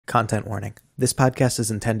Content warning. This podcast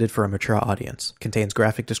is intended for a mature audience, contains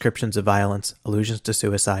graphic descriptions of violence, allusions to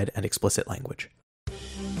suicide, and explicit language.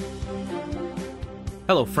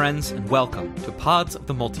 Hello friends, and welcome to Pods of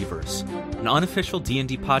the Multiverse, an unofficial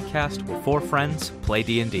D&D podcast where four friends play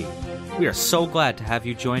D&D. We are so glad to have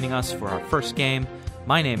you joining us for our first game.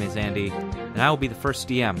 My name is Andy, and I will be the first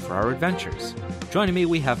DM for our adventures. Joining me,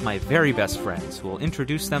 we have my very best friends who will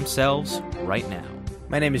introduce themselves right now.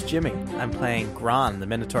 My name is Jimmy. I'm playing Gron, the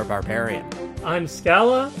Minotaur Barbarian. I'm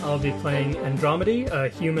Scala. I'll be playing Endromide, a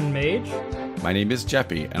human mage. My name is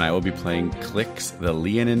Geppi, and I will be playing Klyx, the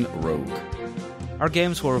Leonin rogue. Our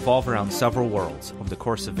games will revolve around several worlds over the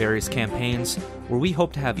course of various campaigns, where we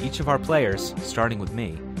hope to have each of our players, starting with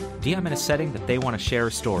me, DM in a setting that they want to share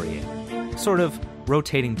a story in. Sort of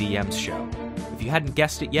rotating DM's show. If you hadn't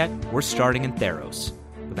guessed it yet, we're starting in Theros.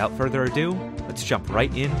 Without further ado, let's jump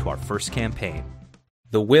right into our first campaign.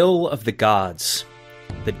 The will of the gods.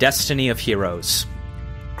 The destiny of heroes.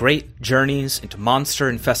 Great journeys into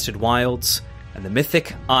monster-infested wilds, and the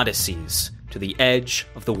mythic odysseys to the edge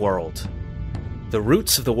of the world. The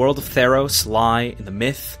roots of the world of Theros lie in the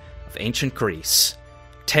myth of ancient Greece.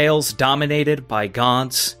 Tales dominated by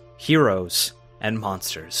gods, heroes, and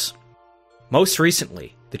monsters. Most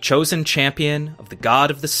recently, the chosen champion of the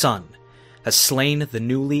god of the sun has slain the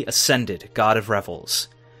newly ascended god of revels,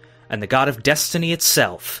 and the god of destiny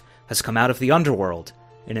itself has come out of the underworld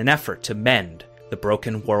in an effort to mend the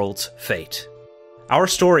broken world's fate. Our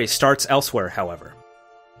story starts elsewhere, however.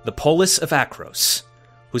 The polis of Akros,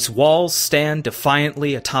 whose walls stand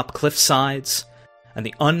defiantly atop cliff sides, and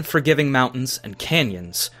the unforgiving mountains and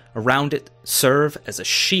canyons around it serve as a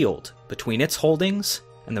shield between its holdings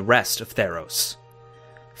and the rest of Theros.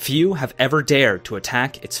 Few have ever dared to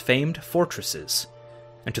attack its famed fortresses,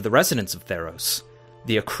 and to the residents of Theros,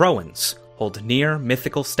 the Akroans hold near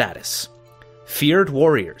mythical status. Feared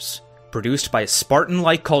warriors, produced by a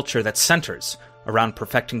Spartan-like culture that centers around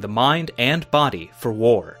perfecting the mind and body for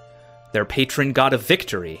war. Their patron god of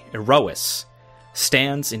victory, Erois,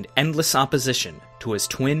 stands in endless opposition to his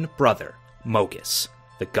twin brother, Mogis,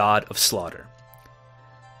 the god of slaughter.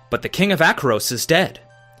 But the king of Akros is dead,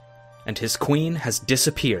 and his queen has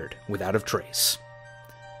disappeared without a trace.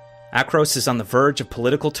 Akros is on the verge of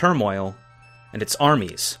political turmoil, and its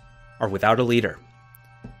armies are without a leader.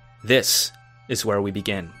 This is where we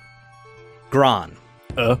begin. Gron.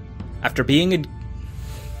 After being in...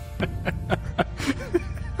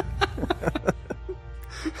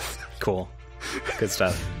 Cool. Good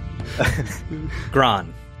stuff.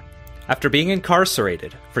 Gron. After being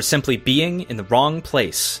incarcerated for simply being in the wrong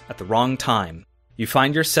place at the wrong time, you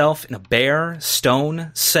find yourself in a bare,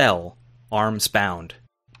 stone cell, arms bound.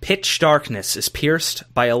 Pitch darkness is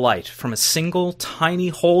pierced by a light from a single tiny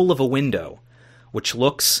hole of a window, which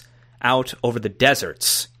looks out over the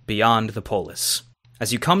deserts beyond the polis.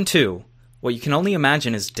 As you come to, what you can only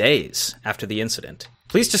imagine is days after the incident.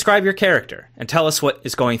 Please describe your character and tell us what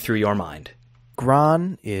is going through your mind.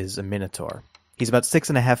 Gron is a Minotaur. He's about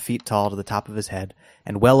 6.5 feet tall to the top of his head,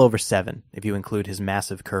 and well over 7 if you include his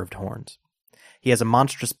massive curved horns. He has a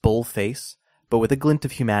monstrous bull face, but with a glint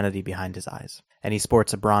of humanity behind his eyes, and he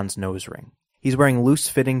sports a bronze nose ring. He's wearing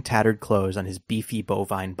loose-fitting, tattered clothes on his beefy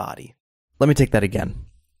bovine body. Let me take that again.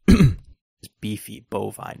 His beefy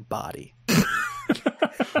bovine body.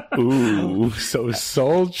 Ooh, so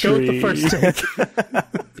sultry. Go with the first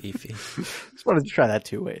take. Beefy. Just wanted to try that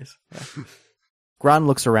 2 ways. Yeah. Gron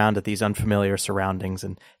looks around at these unfamiliar surroundings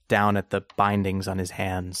and down at the bindings on his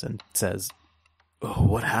hands and says, "Oh,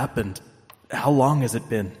 what happened? How long has it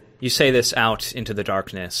been?" You say this out into the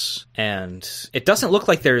darkness, and it doesn't look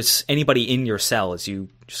like there's anybody in your cell as you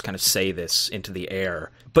just kind of say this into the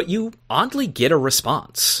air. But you oddly get a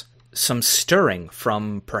response. Some stirring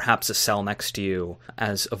from perhaps a cell next to you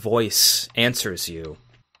as a voice answers you.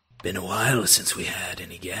 Been a while since we had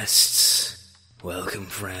any guests. Welcome,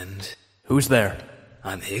 friend. Who's there?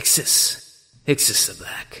 I'm Hixus. Hixus the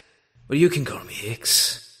Black. Well, you can call me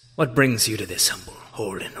Hix. What brings you to this humble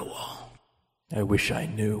hole in the wall? I wish I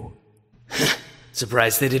knew.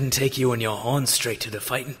 Surprised they didn't take you and your horns straight to the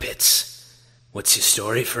fighting pits. What's your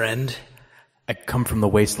story, friend? I come from the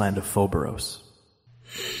wasteland of Phoberos.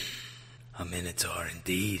 A Minotaur,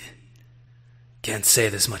 indeed. Can't say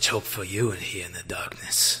there's much hope for you in here in the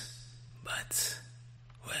darkness. But,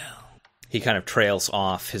 well... He kind of trails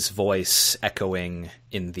off, his voice echoing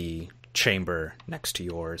in the chamber next to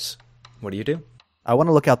yours. What do you do? I want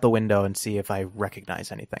to look out the window and see if I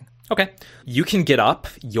recognize anything. Okay. You can get up.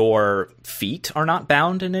 Your feet are not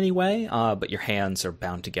bound in any way, but your hands are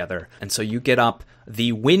bound together. And so you get up.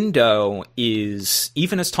 The window is,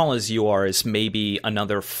 even as tall as you are, is maybe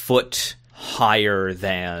another foot higher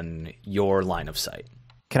than your line of sight.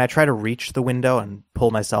 Can I try to reach the window and pull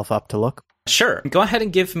myself up to look? Sure. Go ahead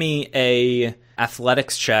and give me a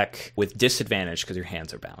athletics check with disadvantage because your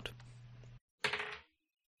hands are bound.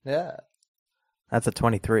 Yeah. That's a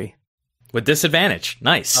 23. With disadvantage.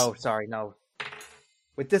 Nice. Oh, sorry, no.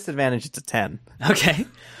 With disadvantage, it's a 10. Okay.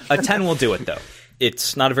 A 10 will do it, though.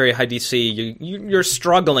 It's not a very high DC. You're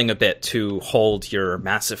struggling a bit to hold your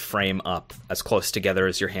massive frame up as close together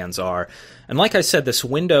as your hands are. And like I said, this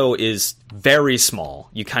window is very small.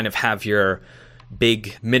 You kind of have your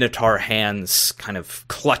big minotaur hands kind of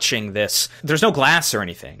clutching this. There's no glass or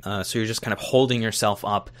anything. So you're just kind of holding yourself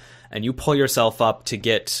up, and you pull yourself up to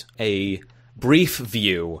get a brief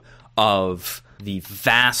view of the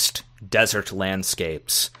vast desert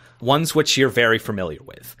landscapes, ones which you're very familiar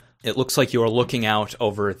with. It looks like you are looking out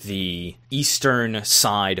over the eastern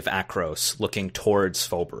side of Akros, looking towards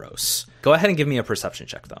Phoberos. Go ahead and give me a perception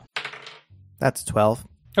check, though. That's 12.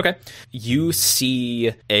 Okay. You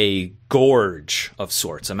see a gorge of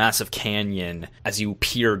sorts, a massive canyon, as you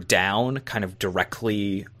peer down, kind of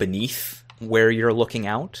directly beneath where you're looking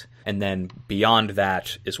out. And then beyond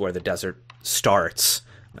that is where the desert starts,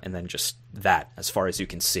 and then just that, as far as you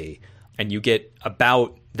can see. And you get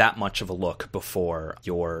about that much of a look before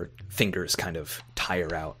your fingers kind of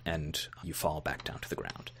tire out and you fall back down to the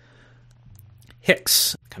ground.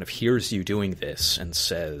 Hicks kind of hears you doing this and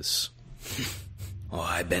says, Oh,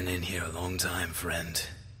 I've been in here a long time, friend.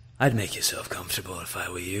 I'd make yourself comfortable if I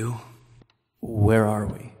were you. Where are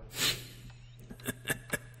we?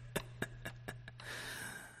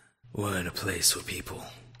 We're in a place where people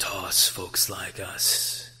toss folks like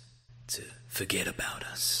us to forget about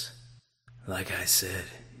us. Like I said,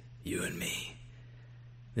 you and me.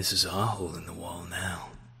 This is our hole in the wall now.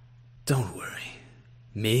 Don't worry.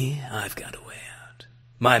 Me, I've got a way out.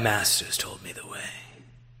 My masters told me the way.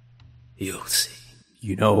 You'll see.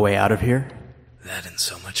 You know a way out of here? That and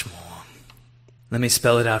so much more. Let me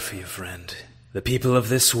spell it out for you, friend. The people of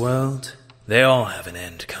this world, they all have an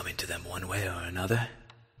end coming to them one way or another.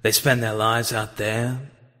 They spend their lives out there,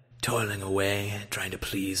 toiling away, trying to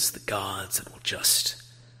please the gods that will just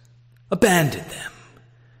abandon them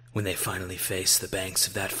when they finally face the banks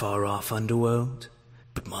of that far-off underworld.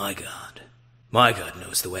 But my God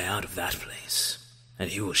knows the way out of that place, and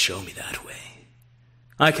he will show me that way.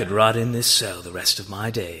 I could rot in this cell the rest of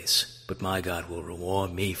my days, but my God will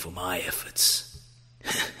reward me for my efforts.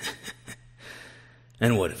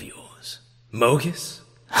 And what of yours? Mogus?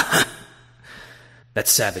 That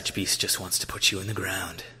savage beast just wants to put you in the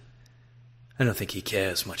ground. I don't think he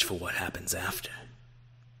cares much for what happens after.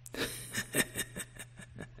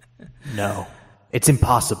 No, it's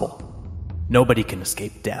impossible. Nobody can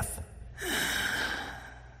escape death.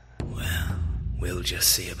 Well, we'll just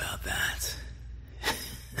see about that.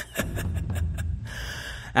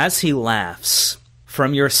 as he laughs,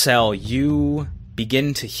 from your cell, you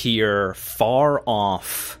begin to hear far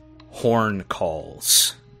off horn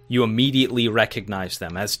calls. You immediately recognize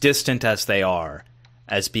them, as distant as they are,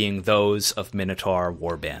 as being those of Minotaur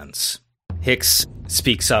warbands. Hicks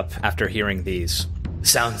speaks up after hearing these.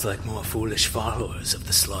 Sounds like more foolish followers of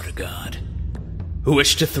the slaughter god, who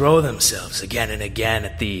wish to throw themselves again and again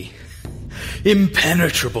at the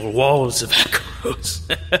impenetrable walls of Akros.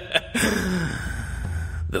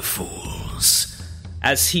 The fools.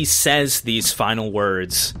 As he says these final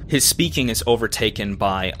words, his speaking is overtaken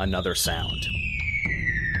by another sound.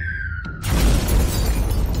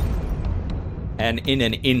 And in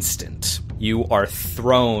an instant, you are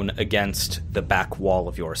thrown against the back wall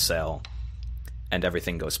of your cell, and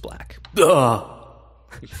everything goes black.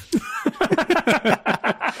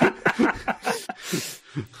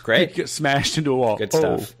 Great. Get smashed into a wall. Good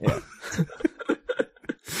stuff. Yeah.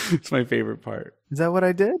 It's my favorite part. Is that what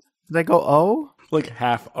I did? Did I go oh? Like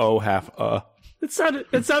half oh, half It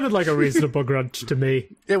sounded like a reasonable grunt to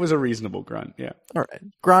me. It was a reasonable grunt, yeah. All right.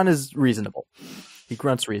 Gron is reasonable. He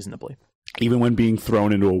grunts reasonably. Even when being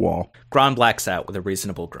thrown into a wall. Gron blacks out with a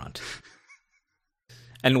reasonable grunt.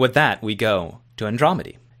 And with that, we go to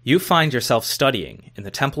Endromide. You find yourself studying in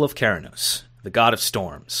the Temple of Keranos, the god of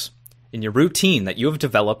storms, in your routine that you have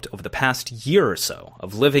developed over the past year or so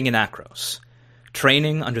of living in Akros,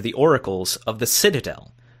 training under the oracles of the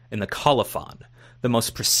Citadel in the Colophon, the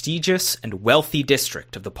most prestigious and wealthy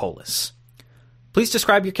district of the polis. Please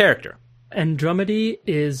describe your character. Endromide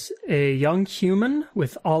is a young human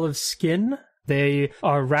with olive skin. They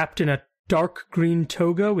are wrapped in a dark green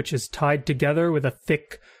toga, which is tied together with a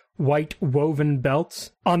thick white woven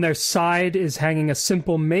belt. On their side is hanging a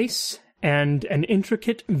simple mace and an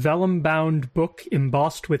intricate vellum-bound book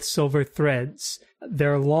embossed with silver threads.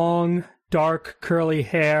 Their long dark curly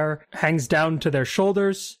hair hangs down to their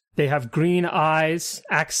shoulders. They have green eyes,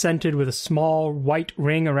 accented with a small white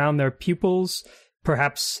ring around their pupils,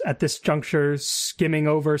 perhaps at this juncture skimming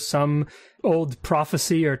over some old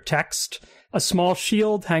prophecy or text. A small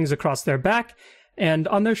shield hangs across their back, and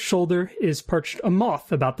on their shoulder is perched a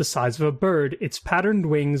moth about the size of a bird, its patterned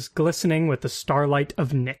wings glistening with the starlight of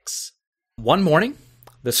Nyx. One morning,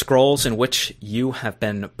 the scrolls in which you have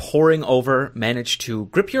been poring over manage to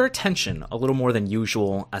grip your attention a little more than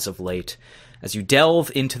usual as of late, as you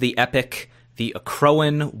delve into the epic, the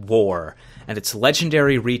Akroan War, and its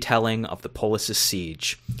legendary retelling of the Polis'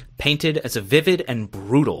 siege, painted as a vivid and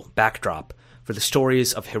brutal backdrop for the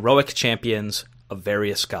stories of heroic champions of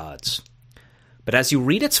various gods. But as you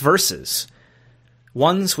read its verses,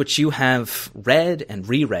 ones which you have read and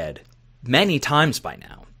reread many times by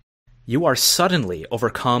now, you are suddenly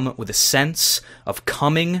overcome with a sense of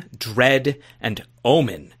coming dread and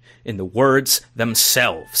omen in the words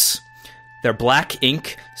themselves. Their black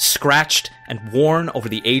ink, scratched and worn over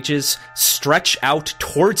the ages, stretch out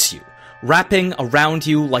towards you, wrapping around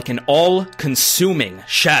you like an all-consuming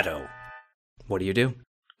shadow. What do you do?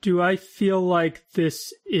 Do I feel like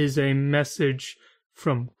this is a message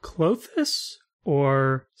from Clothis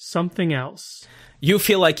or something else? You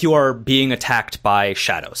feel like you are being attacked by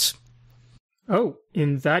shadows. Oh,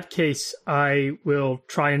 in that case, I will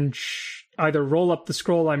try and either roll up the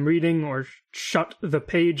scroll I'm reading or shut the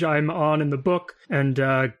page I'm on in the book and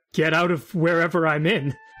get out of wherever I'm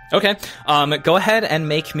in. Okay, go ahead and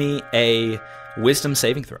make me a wisdom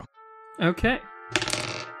saving throw. Okay.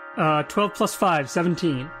 12 plus 5,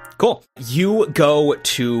 17. Cool. You go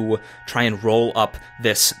to try and roll up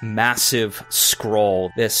this massive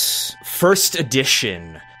scroll, this first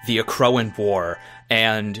edition, the Akroan War,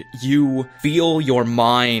 and you feel your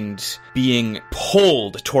mind being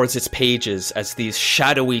pulled towards its pages as these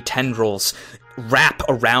shadowy tendrils wrap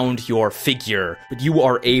around your figure, but you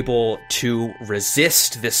are able to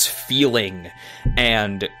resist this feeling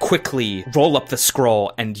and quickly roll up the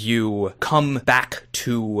scroll, and you come back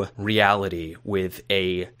to reality with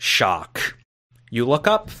a shock. You look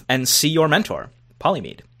up and see your mentor,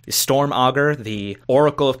 Polymede, the Storm Augur, the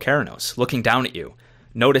Oracle of Keranos, looking down at you,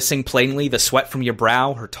 noticing plainly the sweat from your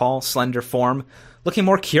brow, her tall, slender form, looking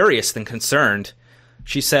more curious than concerned.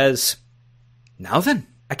 She says, "Now then,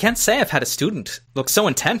 I can't say I've had a student look so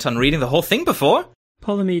intent on reading the whole thing before."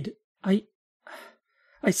 Polymede, I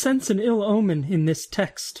sense an ill omen in this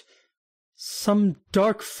text. Some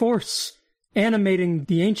dark force animating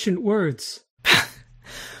the ancient words.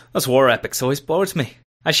 Those war epics always bored me.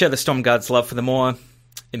 I share the Storm God's love for the more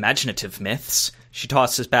imaginative myths. She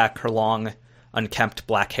tosses back her long, unkempt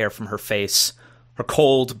black hair from her face, her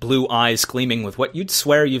cold blue eyes gleaming with what you'd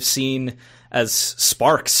swear you've seen as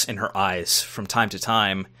sparks in her eyes from time to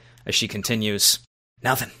time, as she continues,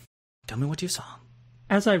 "Now then, tell me what you saw."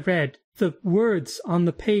 As I read, the words on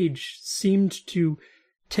the page seemed to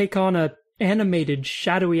take on a animated,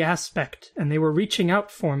 shadowy aspect, and they were reaching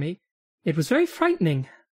out for me. It was very frightening.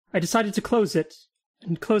 I decided to close it,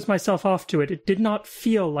 and close myself off to it. It did not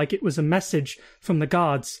feel like it was a message from the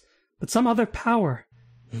gods, but some other power.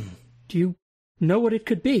 Do you know what it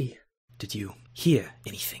could be? Did you hear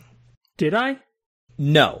anything? Did I?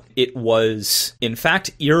 No, it was, in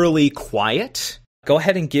fact, eerily quiet. Go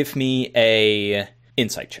ahead and give me a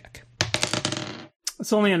insight check.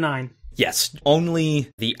 It's only a 9. Yes,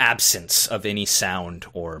 only the absence of any sound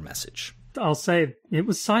or message. I'll say it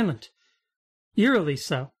was silent. Eerily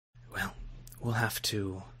so. Well, we'll have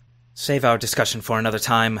to save our discussion for another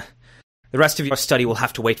time. The rest of your study will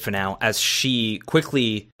have to wait for now, as she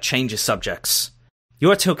quickly changes subjects.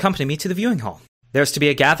 You are to accompany me to the viewing hall. There's to be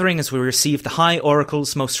a gathering as we receive the High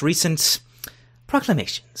Oracle's most recent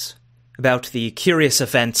proclamations about the curious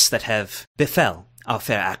events that have befell our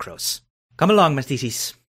fair Akros. Come along,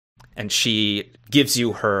 Mathitis. And she gives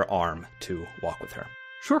you her arm to walk with her.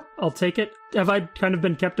 Sure, I'll take it. Have I kind of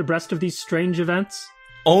been kept abreast of these strange events?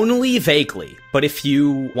 Only vaguely, but if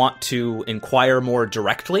you want to inquire more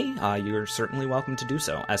directly, you're certainly welcome to do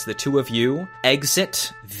so, as the two of you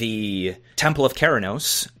exit the Temple of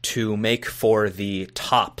Keranos to make for the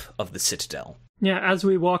top of the citadel. Yeah, as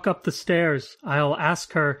we walk up the stairs, I'll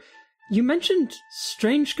ask her, "You mentioned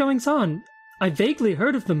strange goings-on. I vaguely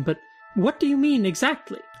heard of them, but what do you mean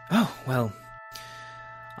exactly?" "Oh, well,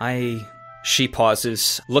 She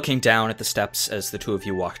pauses, looking down at the steps as the two of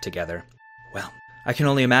you walk together. "Well, I can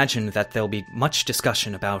only imagine that there'll be much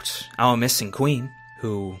discussion about our missing queen,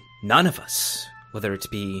 who none of us, whether it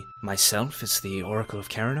be myself as the Oracle of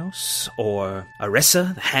Keranos, or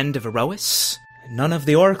Arissa, the Hand of Erois, none of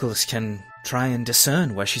the oracles can try and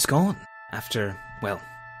discern where she's gone. After, well,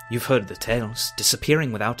 You've heard the tales,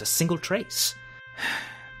 disappearing without a single trace.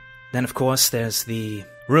 Then, of course, there's the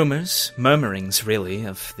rumors, murmurings, really,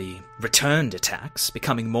 of the returned attacks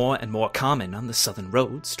becoming more and more common on the southern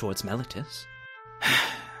roads towards Melitus.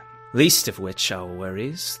 Least of which our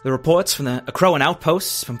worries, the reports from the Akroan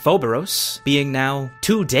outposts from Phoberos being now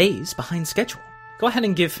 2 days behind schedule. Go ahead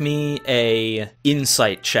and give me a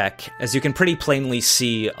insight check, as you can pretty plainly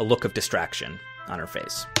see a look of distraction on her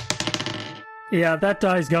face. Yeah, that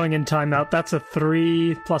die's going in timeout. That's a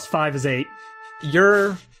 3 plus 5 is 8.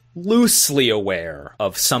 You're loosely aware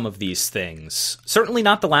of some of these things. Certainly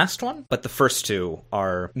not the last one, but the first two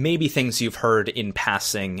are maybe things you've heard in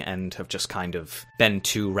passing and have just kind of been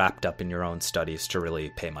too wrapped up in your own studies to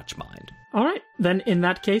really pay much mind. All right, then in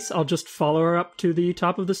that case, I'll just follow her up to the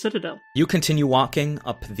top of the citadel. You continue walking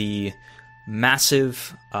up the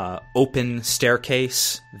massive open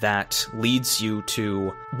staircase that leads you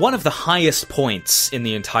to one of the highest points in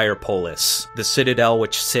the entire polis, the citadel,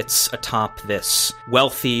 which sits atop this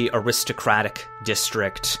wealthy aristocratic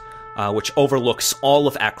district which overlooks all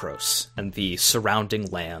of Akros and the surrounding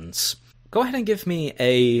lands. Go ahead and give me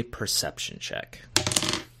a perception check.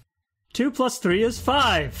 2 plus 3 is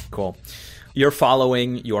 5. Cool. You're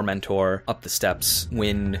following your mentor up the steps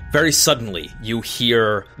when very suddenly you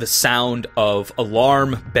hear the sound of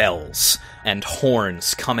alarm bells and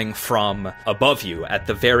horns coming from above you at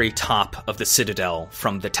the very top of the citadel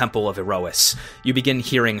from the Temple of Erois. You begin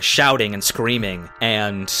hearing shouting and screaming,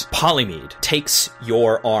 and Polymede takes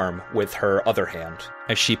your arm with her other hand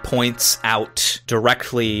as she points out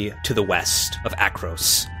directly to the west of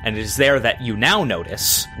Akros. And it is there that you now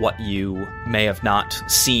notice what you may have not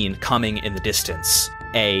seen coming in the distance.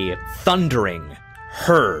 A thundering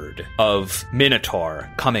herd of minotaur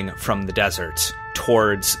coming from the desert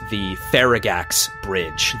towards the Faragax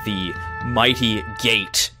Bridge, the mighty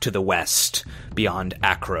gate to the west beyond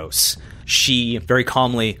Akros. She very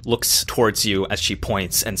calmly looks towards you as she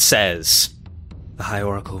points and says, "The High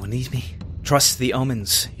Oracle will need me. Trust the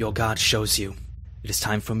omens your god shows you. It is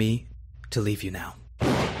time for me to leave you now."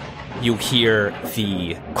 You hear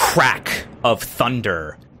the crack of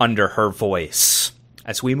thunder under her voice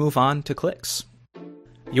as we move on to Klyx.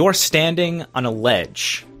 You're standing on a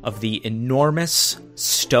ledge of the enormous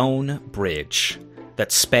stone bridge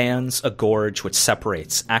that spans a gorge which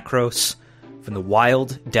separates Akros from the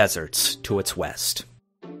wild deserts to its west.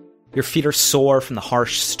 Your feet are sore from the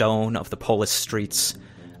harsh stone of the polis streets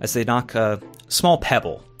as they knock a small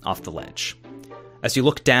pebble off the ledge. As you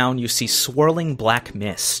look down, you see swirling black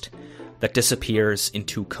mist that disappears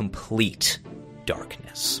into complete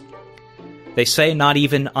darkness. They say not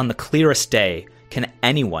even on the clearest day can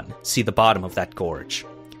anyone see the bottom of that gorge.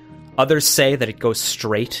 Others say that it goes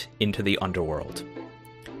straight into the underworld.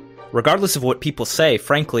 Regardless of what people say,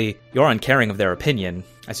 frankly, you're uncaring of their opinion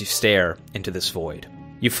as you stare into this void.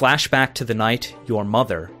 You flash back to the night your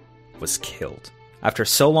mother was killed. After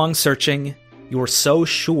so long searching, you were so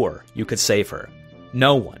sure you could save her.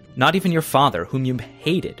 No one, not even your father, whom you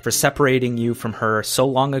hated for separating you from her so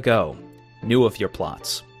long ago, knew of your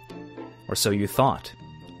plots. Or so you thought.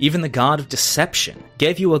 Even the god of deception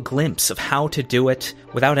gave you a glimpse of how to do it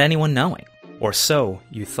without anyone knowing. Or so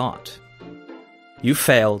you thought. You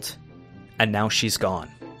failed, and now she's gone.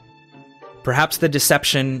 Perhaps the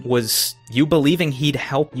deception was you believing he'd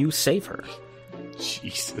help you save her.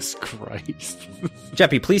 Jesus Christ.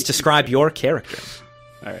 Geppi, please describe your character.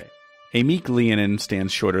 All right. A meek Leonin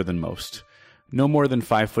stands shorter than most. No more than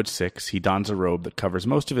 5'6", he dons a robe that covers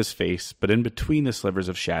most of his face, but in between the slivers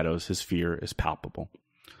of shadows, his fear is palpable.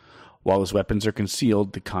 While his weapons are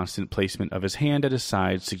concealed, the constant placement of his hand at his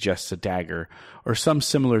side suggests a dagger or some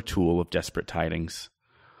similar tool of desperate tidings.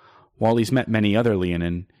 While he's met many other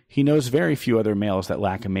Leonin, he knows very few other males that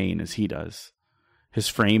lack a mane as he does. His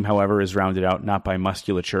frame, however, is rounded out not by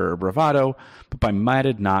musculature or bravado, but by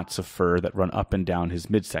matted knots of fur that run up and down his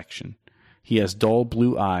midsection. He has dull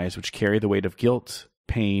blue eyes which carry the weight of guilt,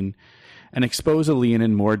 pain, and expose a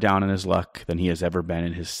Leonin more down on his luck than he has ever been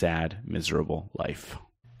in his sad, miserable life.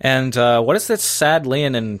 And what is this sad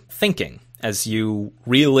Leonin thinking as you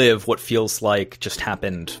relive what feels like just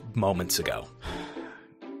happened moments ago?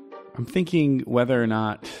 I'm thinking whether or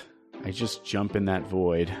not I just jump in that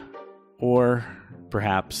void, or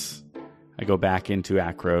perhaps I go back into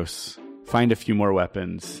Akros, find a few more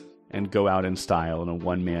weapons, and go out in style in a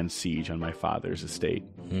one-man siege on my father's estate.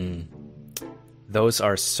 Those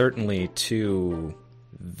are certainly two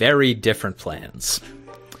very different plans.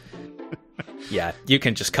 Yeah, you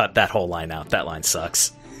can just cut that whole line out. That line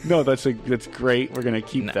sucks. No, that's great. We're going to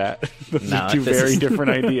keep that. Those are two this very is-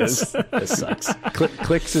 different ideas. This sucks.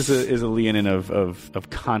 Klyx is a Leonin of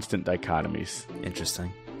constant dichotomies.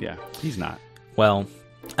 Interesting. Yeah, he's not. Well,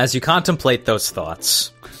 as you contemplate those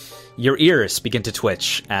thoughts, your ears begin to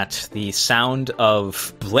twitch at the sound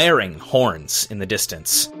of blaring horns in the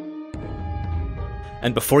distance.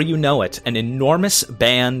 And before you know it, an enormous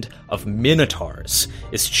band of minotaurs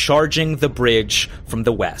is charging the bridge from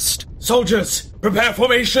the west. Soldiers, prepare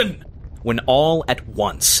formation! When all at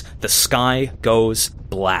once the sky goes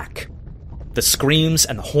black. The screams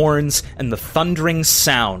and horns and the thundering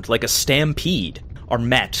sound like a stampede are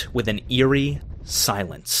met with an eerie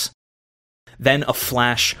silence. Then a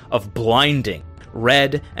flash of blinding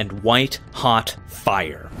red and white hot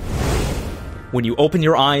fire. When you open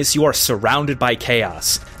your eyes, you are surrounded by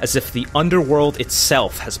chaos, as if the underworld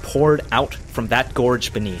itself has poured out from that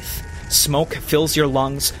gorge beneath. Smoke fills your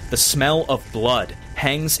lungs, the smell of blood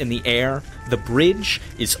hangs in the air, the bridge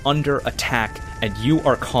is under attack, and you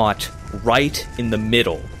are caught right in the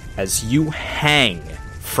middle as you hang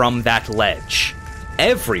from that ledge.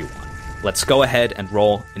 Everyone, let's go ahead and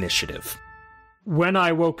roll initiative. When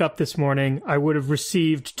I woke up this morning, I would have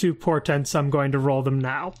received 2 portents. I'm going to roll them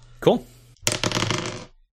now. Cool.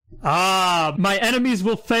 My enemies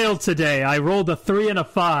will fail today. I rolled a 3 and a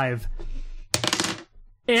 5.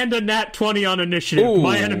 And a nat 20 on initiative. Ooh.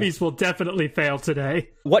 My enemies will definitely fail today.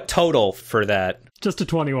 What total for that? Just a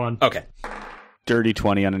 21. Okay, Dirty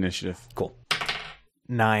 20 on initiative. cool.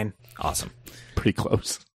 9. Awesome. Pretty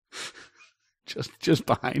close. just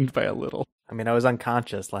behind by a little. I mean, I was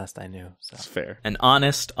unconscious last I knew. So. That's fair. An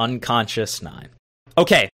honest, unconscious 9.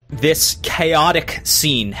 Okay, this chaotic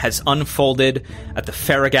scene has unfolded at the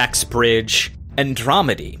Affatigato Bridge.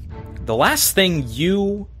 Endromide, the last thing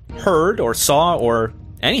you heard or saw or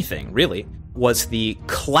anything, really, was the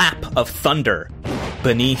clap of thunder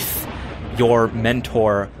beneath your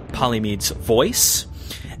mentor Polymede's voice.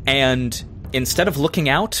 And instead of looking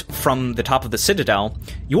out from the top of the citadel,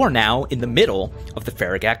 you are now in the middle of the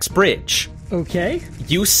Affatigato Bridge. Okay.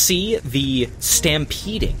 You see the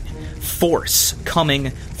stampeding force coming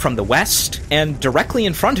from the west, and directly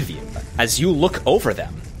in front of you, as you look over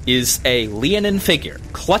them, is a leonine figure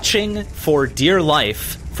clutching for dear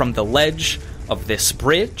life from the ledge of this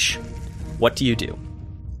bridge. What do you do?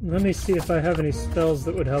 Let me see if I have any spells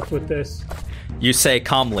that would help with this. You say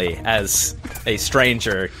calmly as a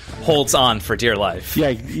stranger holds on for dear life.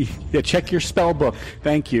 Yeah, check your spell book.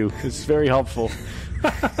 Thank you. It's very helpful.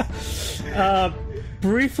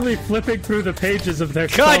 Briefly flipping through the pages of their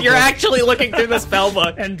God, you're spellbook, actually looking through the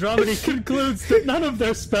spellbook. Andromeda concludes that none of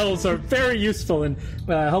their spells are very useful in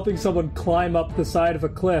helping someone climb up the side of a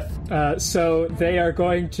cliff. So they are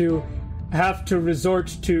going to have to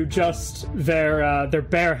resort to just their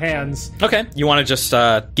bare hands. Okay, you want to just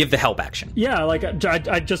give the help action. Yeah, like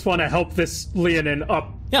I just want to help this Leonin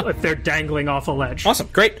up if they're dangling off a ledge. Awesome,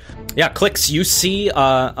 great. Yeah, Klyx, you see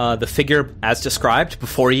the figure as described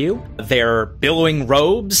before you. They're billowing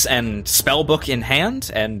robes and spellbook in hand,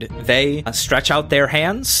 and they stretch out their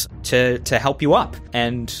hands to help you up.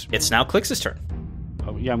 And it's now Klyx's turn.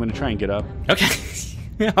 Oh, yeah, I'm going to try and get up.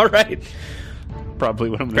 Okay, all right. Probably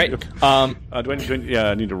what I'm going to do. Do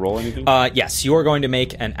I need to roll anything? Yes, you are going to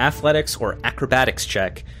make an athletics or acrobatics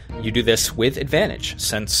check. You do this with advantage,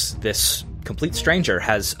 since this complete stranger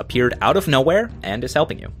has appeared out of nowhere and is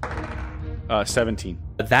helping you. 17.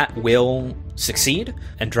 That will succeed.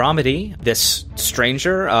 Endromide, this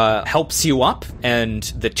stranger, helps you up, and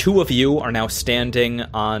the two of you are now standing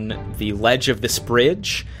on the ledge of this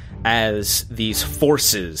bridge as these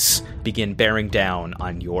forces begin bearing down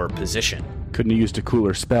on your position. Couldn't have used a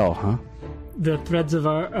cooler spell, huh? The threads of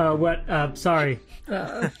our... sorry.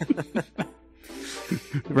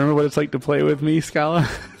 Remember what it's like to play with me, Scala?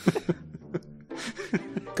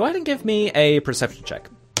 Go ahead and give me a perception check.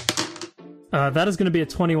 That is going to be a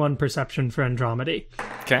 21 perception for Endromide.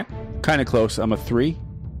 Okay. Kind of close. I'm a 3.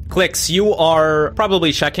 Klyx, you are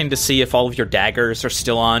probably checking to see if all of your daggers are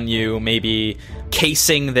still on you, maybe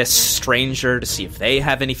casing this stranger to see if they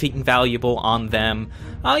have anything valuable on them.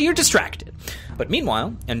 You're distracted. But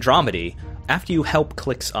meanwhile, Endromide, after you help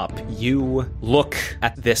Klyx up, you look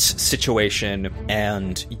at this situation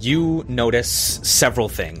and you notice several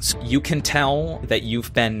things. You can tell that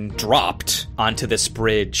you've been dropped onto this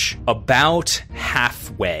bridge about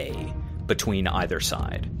halfway between either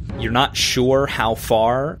side. You're not sure how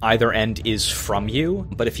far either end is from you,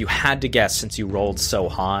 but if you had to guess, since you rolled so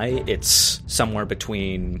high, it's somewhere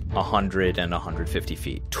between 100 and 150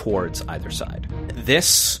 feet towards either side.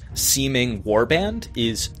 This seeming warband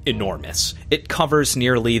is enormous. It covers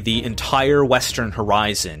nearly the entire western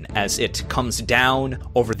horizon as it comes down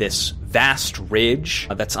over this vast ridge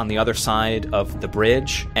that's on the other side of the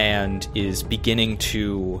bridge and is beginning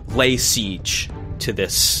to lay siege to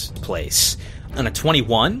this place. On a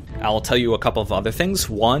 21, I'll tell you a couple of other things.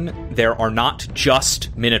 One, there are not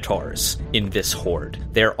just minotaurs in this horde.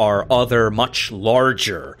 There are other much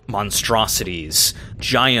larger monstrosities,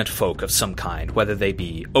 giant folk of some kind, whether they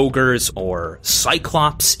be ogres or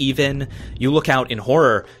cyclops even. You look out in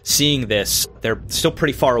horror, seeing this, they're still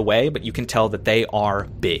pretty far away, but you can tell that they are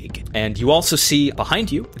big. And you also see behind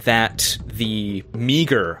you that the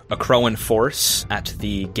meager Akroan force at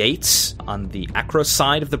the gates on the Akros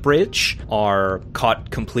side of the bridge are caught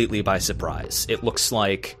completely by surprise. It looks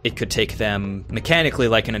like it could take them mechanically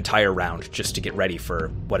like an entire round just to get ready for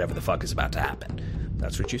whatever the fuck is about to happen.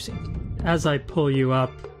 That's what you see. As I pull you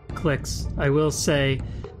up, Klyx, I will say,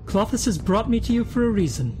 Clothis has brought me to you for a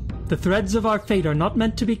reason. The threads of our fate are not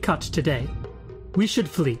meant to be cut today. We should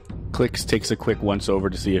flee. Klyx takes a quick once-over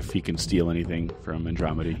to see if he can steal anything from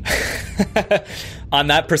Endromide. On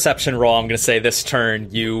that perception roll, I'm going to say this turn,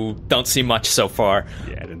 you don't see much so far.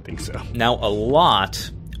 Yeah, I didn't think so. Now, a lot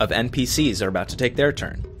of NPCs are about to take their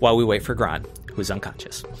turn while we wait for Gron, who's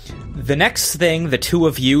unconscious. The next thing the two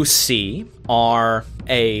of you see are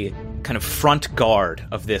a kind of front guard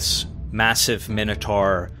of this massive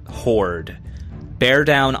Minotaur horde bear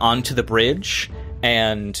down onto the bridge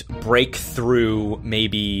and break through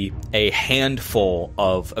maybe a handful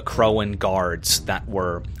of Akroan guards that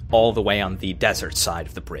were all the way on the desert side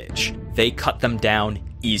of the bridge. They cut them down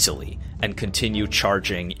easily and continue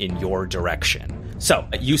charging in your direction. So,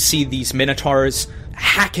 you see these Minotaurs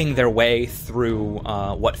hacking their way through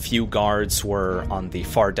what few guards were on the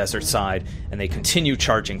far desert side, and they continue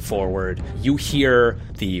charging forward. You hear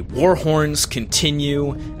the war horns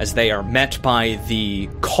continue as they are met by the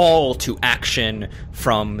call to action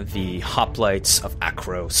from the hoplites of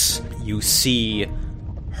Akros. You see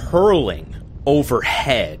hurling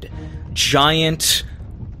overhead giant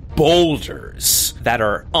boulders that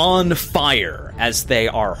are on fire as they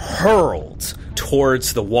are hurled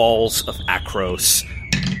towards the walls of Akros.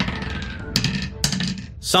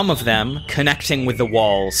 Some of them connecting with the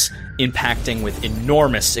walls, impacting with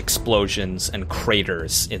enormous explosions and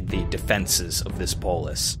craters in the defenses of this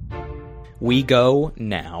polis. We go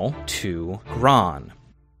now to Gron.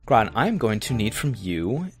 Gron, I'm going to need from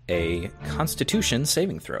you a Constitution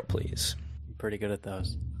saving throw, please. I'm pretty good at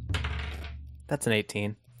those. That's an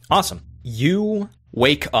 18. Awesome. You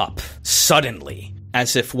wake up suddenly,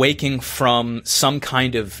 as if waking from some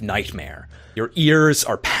kind of nightmare. Your ears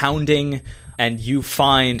are pounding, and you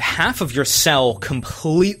find half of your cell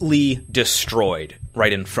completely destroyed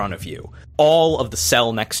right in front of you. All of the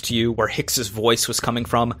cell next to you, where Hicks's voice was coming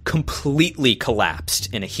from, completely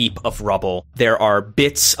collapsed in a heap of rubble. There are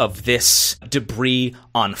bits of this debris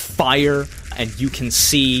on fire, and you can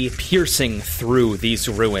see, piercing through these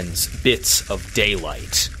ruins, bits of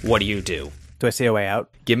daylight. What do you do? Do I see a way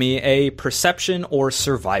out? Give me a perception or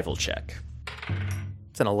survival check.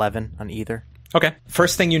 It's an 11 on either. Okay.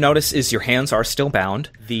 First thing you notice is your hands are still bound.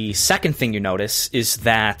 The second thing you notice is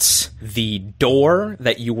that the door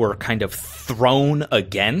that you were kind of thrown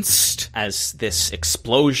against as this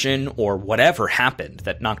explosion or whatever happened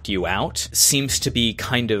that knocked you out seems to be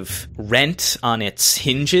kind of rent on its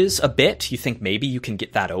hinges a bit. You think maybe you can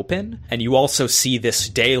get that open. And you also see this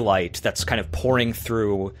daylight that's kind of pouring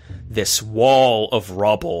through this wall of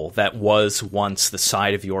rubble that was once the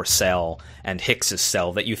side of your cell and Hicks's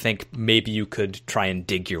cell that you think maybe you could try and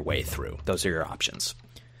dig your way through. Those are your options.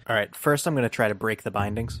 All right, first I'm going to try to break the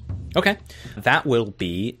bindings. Okay. That will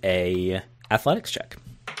be a athletics check.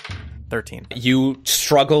 13. You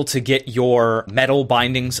struggle to get your metal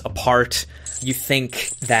bindings apart. You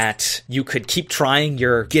think that you could keep trying.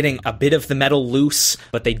 You're getting a bit of the metal loose,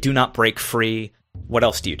 but they do not break free. What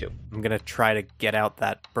else do you do? I'm going to try to get out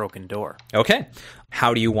that broken door. Okay.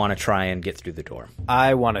 How do you want to try and get through the door?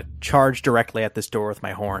 I want to charge directly at this door with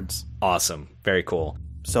my horns. Awesome. Very cool.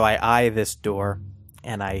 So I eye this door,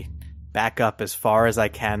 and I back up as far as I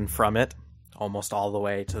can from it, almost all the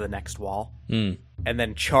way to the next wall, and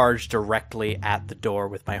then charge directly at the door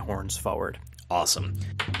with my horns forward. Awesome.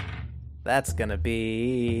 That's going to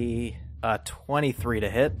be a 23 to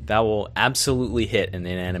hit. That will absolutely hit an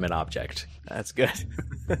inanimate object. That's good.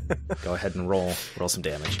 Go ahead and roll some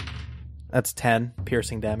damage. That's 10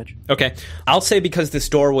 piercing damage. Okay. I'll say because this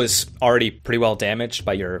door was already pretty well damaged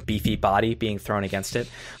by your beefy body being thrown against it,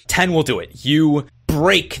 10 will do it. You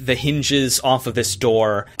break the hinges off of this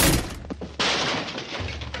door.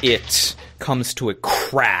 It comes to a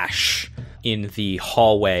crash in the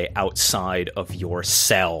hallway outside of your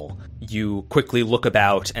cell. You quickly look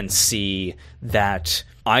about and see that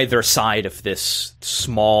Either side of this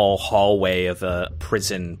small hallway of a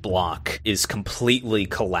prison block is completely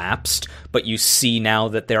collapsed, but you see now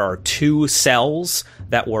that there are 2 cells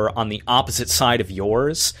that were on the opposite side of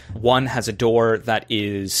yours. One has a door that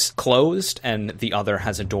is closed, and the other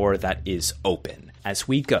has a door that is open. As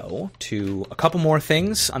we go to a couple more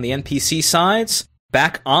things on the NPC sides,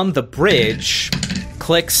 back on the bridge,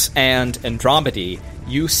 Klyx and Endromide,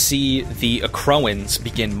 you see the Akroans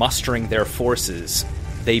begin mustering their forces.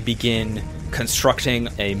 They begin constructing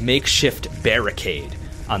a makeshift barricade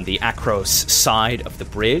on the Akros side of the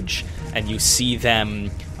bridge, and you see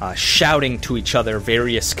them shouting to each other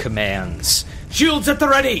various commands. Shields at the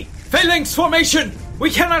ready! Phalanx formation!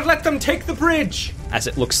 We cannot let them take the bridge! As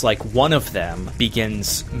it looks like one of them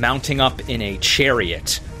begins mounting up in a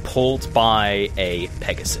chariot pulled by a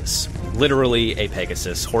Pegasus. Literally a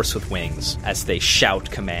Pegasus, horse with wings, as they shout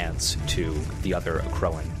commands to the other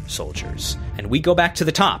Akroan soldiers. And we go back to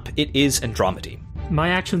the top. It is Endromide. My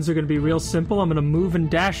actions are going to be real simple. I'm going to move and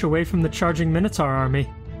dash away from the charging Minotaur army.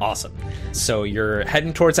 Awesome. So you're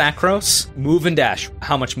heading towards Akros. Move and dash.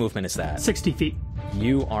 How much movement is that? 60 feet.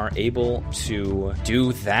 You are able to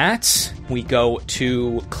do that. We go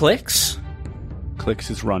to Klyx. Klyx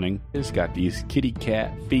is running. He's got these kitty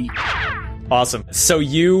cat feet. Awesome. So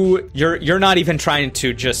you're not even trying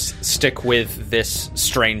to just stick with this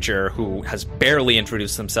stranger who has barely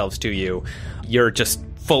introduced themselves to you. You're just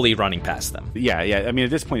fully running past them. Yeah. I mean,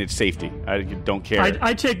 at this point, it's safety. I don't care.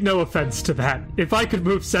 I take no offense to that. If I could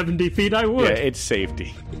move 70 feet, I would. Yeah, it's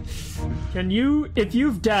safety. Can you, if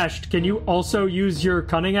you've dashed, can you also use your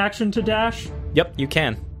cunning action to dash? Yep, you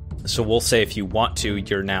can. So we'll say if you want to,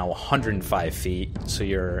 you're now 105 feet. So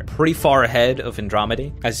you're pretty far ahead of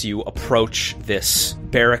Endromide as you approach this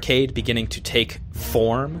barricade beginning to take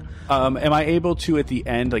form. Am I able to, at the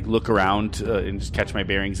end, look around and just catch my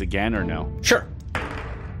bearings again, or no? Sure.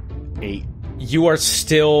 8. You are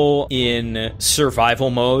still in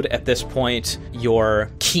survival mode at this point.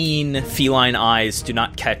 Your keen feline eyes do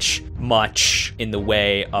not catch much in the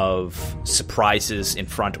way of surprises in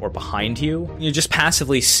front or behind you. You just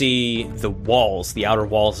passively see the walls, the outer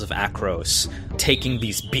walls of Akros, taking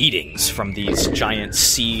these beatings from these giant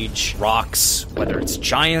siege rocks, whether it's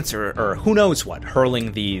giants or who knows what,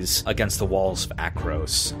 hurling these against the walls of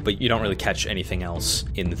Akros. But you don't really catch anything else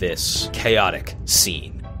in this chaotic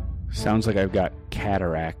scene. Sounds like I've got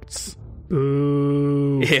cataracts.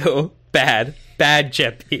 Ooh. Ew. Bad,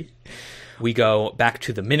 Geppi. We go back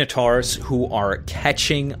to the Minotaurs, who are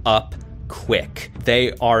catching up quick.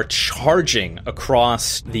 They are charging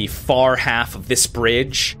across the far half of this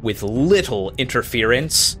bridge with little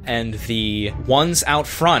interference, and the ones out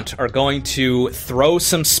front are going to throw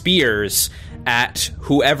some spears at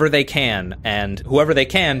whoever they can, and whoever they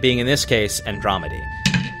can being, in this case, Endromide.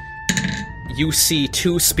 You see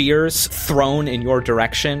 2 spears thrown in your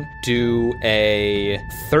direction. Do a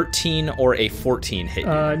 13 or a 14 hit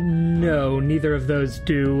you? No, neither of those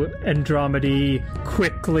do. Andromede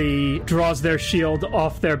quickly draws their shield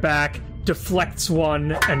off their back, deflects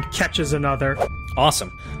one, and catches another.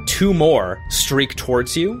 Awesome. 2 more streak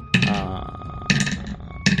towards you. And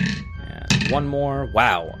 1 more.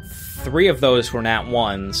 Wow. 3 of those were nat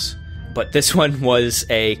 1s, but this one was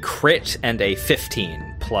a crit and a 15.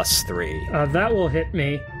 Plus 3. That will hit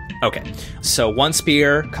me. Okay, so 1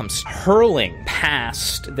 spear comes hurling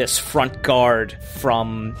past this front guard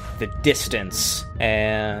from the distance,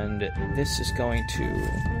 and this is going to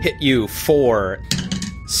hit you for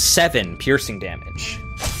 7 piercing damage.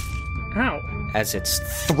 Ow. As it's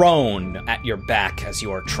thrown at your back as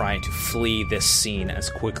you are trying to flee this scene as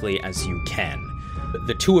quickly as you can.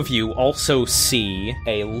 The 2 of you also see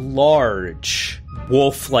a large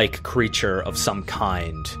wolf-like creature of some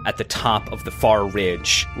kind at the top of the far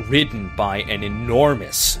ridge, ridden by an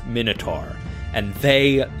enormous minotaur. And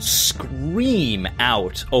they scream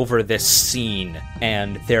out over this scene,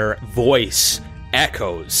 and their voice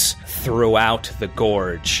echoes throughout the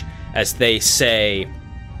gorge as they say,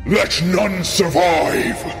 "Let none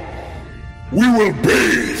survive! We will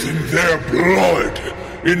bathe in their blood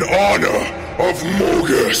in honor of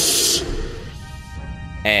Mogus!"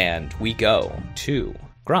 And we go to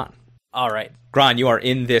Gron. All right. Gron, you are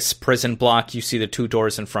in this prison block. You see the 2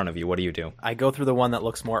 doors in front of you. What do you do? I go through the one that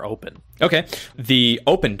looks more open. Okay. The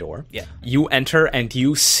open door. Yeah. You enter and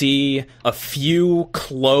you see a few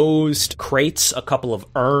closed crates, a couple of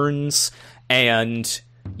urns, and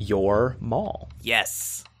your maul.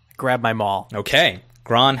 Yes. Grab my maul. Okay.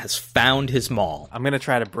 Gron has found his maul. I'm going to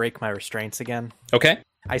try to break my restraints again. Okay.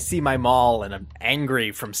 I see my maul and I'm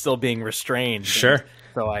angry from still being restrained. Sure.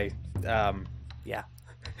 So yeah.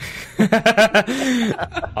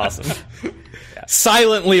 Awesome. Yeah.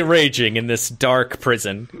 silently raging in this dark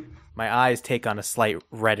prison. My eyes take on a slight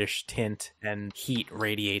reddish tint, and heat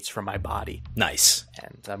radiates from my body. Nice.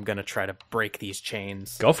 And I'm going to try to break these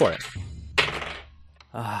chains. Go for it.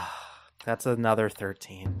 That's another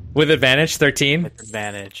 13. With advantage, 13? With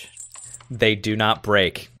advantage. They do not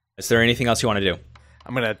break. Is there anything else you want to do?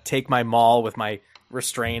 I'm going to take my maul with my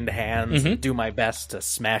restrained hands and do my best to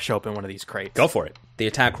smash open one of these crates. Go for it. The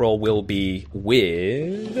attack roll will be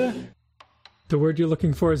with... The word you're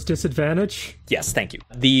looking for is disadvantage? Yes, thank you.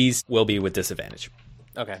 These will be with disadvantage.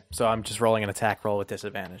 Okay, so I'm just rolling an attack roll with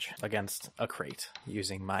disadvantage against a crate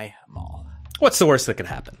using my maul. What's the worst that could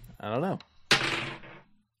happen? I don't know.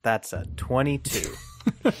 That's a 22.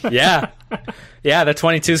 Yeah. Yeah, the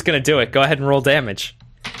 22 is going to do it. Go ahead and roll damage.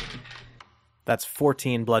 That's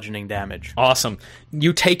 14 bludgeoning damage. Awesome.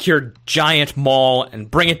 You take your giant maul and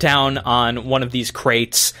bring it down on one of these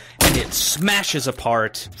crates, and it smashes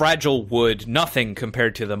apart. Fragile wood, nothing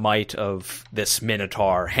compared to the might of this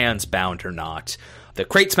minotaur, hands bound or not. The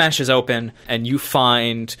crate smashes open, and you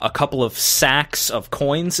find a couple of sacks of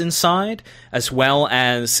coins inside, as well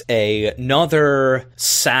as another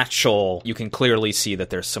satchel. You can clearly see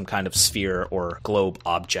that there's some kind of sphere or globe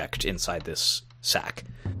object inside this sack.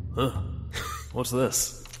 What's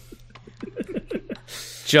this?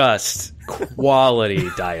 Just quality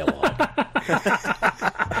dialogue.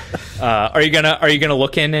 Are you gonna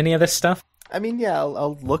look in any of this stuff? I mean, yeah,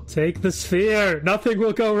 I'll look. Take the sphere. Nothing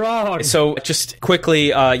will go wrong. So just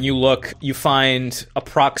quickly, you find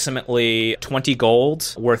approximately 20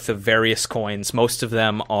 gold worth of various coins. Most of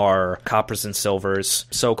them are coppers and silvers.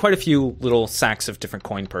 So quite a few little sacks of different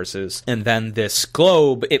coin purses. And then this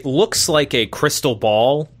globe, it looks like a crystal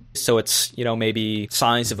ball. So it's, maybe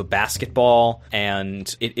size of a basketball,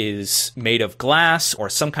 and it is made of glass or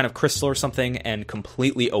some kind of crystal or something, and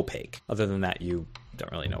completely opaque. Other than that, you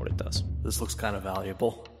don't really know what it does. This looks kind of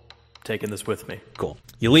valuable. Taking this with me. Cool.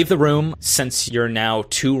 You leave the room. Since you're now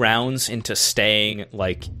 2 rounds into staying,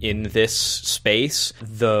 in this space,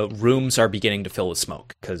 the rooms are beginning to fill with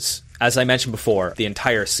smoke. Because, as I mentioned before, the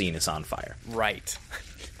entire scene is on fire. Right.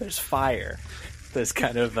 There's fire. There's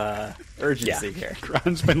kind of urgency here.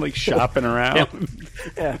 Gron's been shopping around.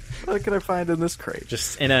 Yeah. What can I find in this crate?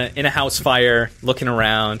 Just in a house fire, looking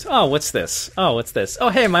around. Oh, what's this? Oh, what's this? Oh,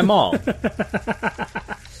 hey, my maul.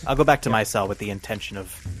 I'll go back to my cell with the intention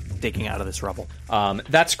of digging out of this rubble.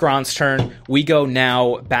 That's Gron's turn. We go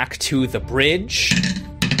now back to the bridge.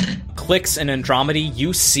 Klyx and Endromide,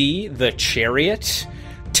 you see the chariot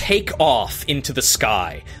take off into the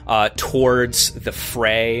sky towards the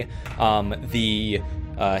fray. The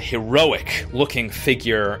heroic-looking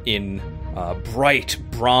figure in bright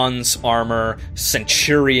bronze armor,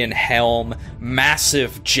 centurion helm,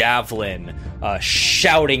 massive javelin,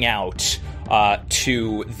 shouting out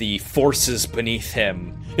to the forces beneath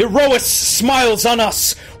him. Erois smiles on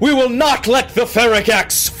us! We will not let the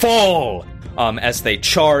Ferrigax fall! As they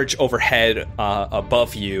charge overhead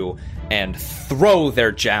above you and throw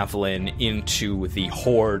their javelin into the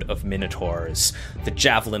horde of minotaurs. The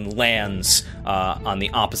javelin lands on the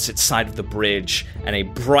opposite side of the bridge, and a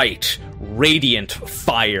bright, radiant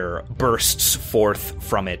fire bursts forth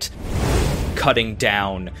from it, cutting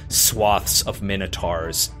down swaths of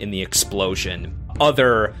minotaurs in the explosion.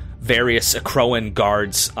 Other various Akroan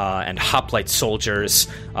guards and hoplite soldiers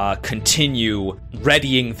continue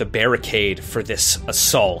readying the barricade for this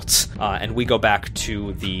assault. And we go back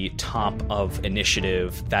to the top of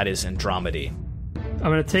initiative. That is Endromide. I'm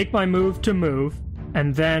going to take my move to move,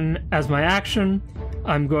 and then as my action,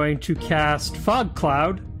 I'm going to cast Fog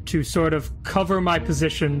Cloud to sort of cover my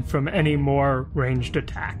position from any more ranged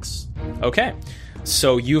attacks. Okay.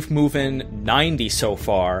 So you've moved 90 so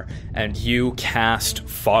far, and you cast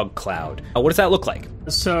Fog Cloud. What does that look like?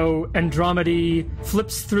 So Endromide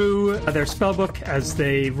flips through their spellbook as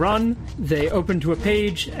they run. They open to a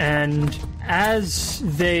page, and as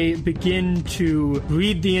they begin to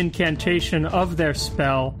read the incantation of their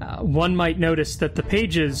spell, one might notice that the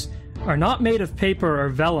pages are not made of paper or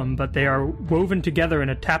vellum, but they are woven together in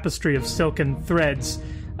a tapestry of silken threads.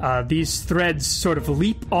 These threads sort of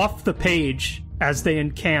leap off the page as they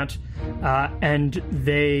incant, and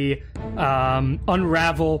they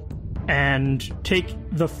unravel and take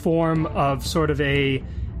the form of sort of a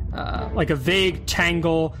vague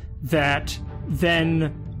tangle that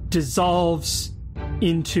then dissolves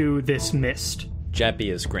into this mist.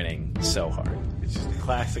 Geppi is grinning so hard. It's just a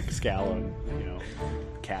classic Scala,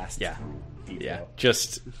 cast. Yeah. detail. Yeah.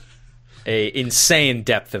 Just a insane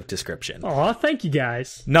depth of description. Aw, thank you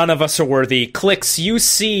guys. None of us are worthy. Klyx, you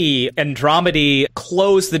see Endromide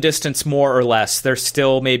close the distance more or less. They're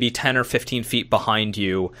still maybe 10 or 15 feet behind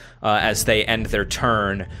you as they end their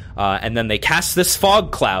turn. And then they cast this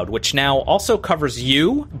fog cloud, which now also covers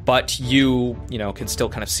you, but you can still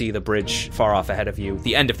kind of see the bridge far off ahead of you,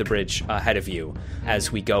 the end of the bridge ahead of you,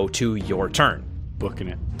 as we go to your turn. Booking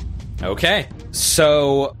it. Okay,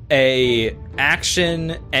 so a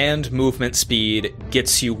action and movement speed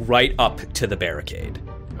gets you right up to the barricade.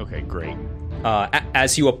 Okay, great.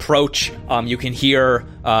 As you approach, you can hear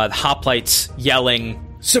the hoplites yelling,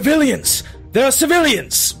 "Civilians! There are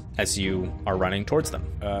civilians!" as you are running towards them.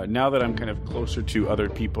 Now that I'm kind of closer to other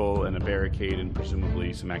people and a barricade and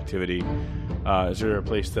presumably some activity, is there a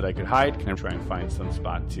place that I could hide? Can I try and find some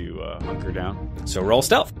spot to hunker down? So roll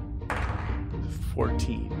stealth.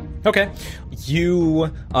 14. Okay.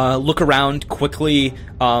 You look around quickly,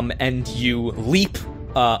 and you leap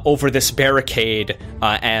over this barricade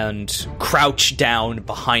and crouch down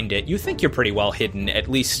behind it. You think you're pretty well hidden, at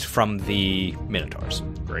least from the minotaurs.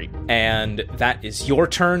 Great. And that is your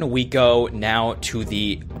turn. We go now to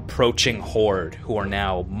the approaching horde, who are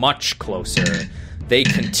now much closer. They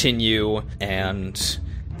continue, and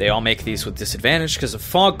they all make these with disadvantage because of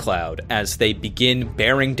fog cloud as they begin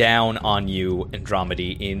bearing down on you,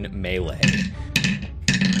 Endromide, in melee.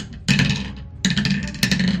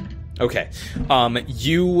 Okay.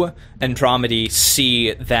 You, Endromide,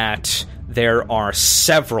 see that there are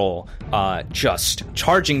several just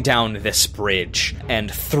charging down this bridge,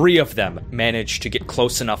 and 3 of them manage to get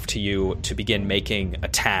close enough to you to begin making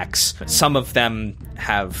attacks. Some of them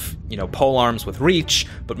have, pole arms with reach,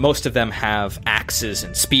 but most of them have axes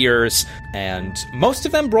and spears, and most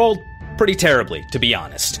of them rolled pretty terribly, to be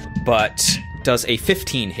honest. But does a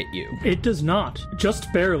 15 hit you? It does not.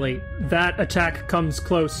 Just barely. That attack comes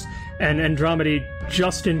close, and Endromide,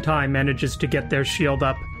 just in time, manages to get their shield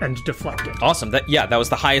up and deflect it. Awesome. That was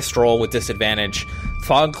the highest roll with disadvantage.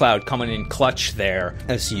 Fog Cloud coming in clutch there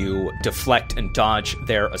as you deflect and dodge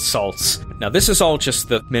their assaults. Now, this is all just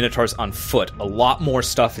the Minotaurs on foot. A lot more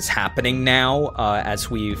stuff is happening now as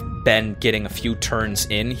we've been getting a few turns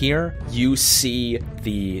in here. You see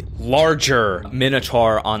the larger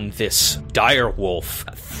Minotaur on this dire wolf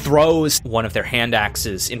throws one of their hand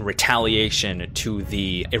axes in retaliation to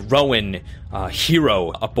the Eroan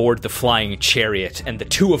hero aboard the flying chariot, and the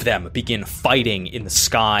 2 of them begin fighting in the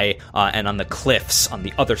sky and on the cliffs on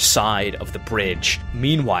the other side of the bridge.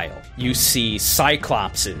 Meanwhile, you see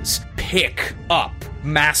Cyclopses pick up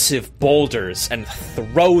massive boulders and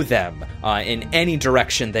throw them in any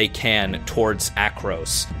direction they can towards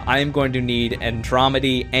Akros. I am going to need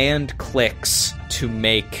Endromide and Klyx to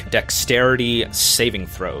make dexterity saving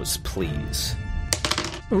throws, please.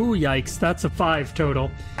 Ooh, yikes. That's a 5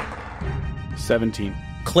 total. 17.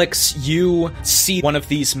 Klyx, you see one of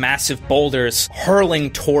these massive boulders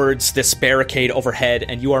hurling towards this barricade overhead,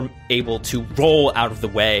 and you are able to roll out of the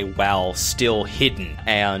way while still hidden.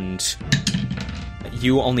 And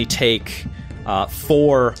you only take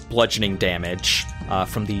 4 bludgeoning damage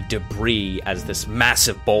from the debris as this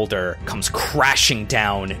massive boulder comes crashing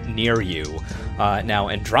down near you. Now,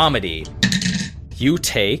 Endromide, you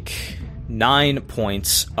take 9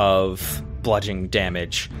 points of bludgeoning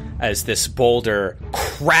damage as this boulder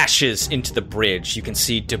crashes into the bridge. You can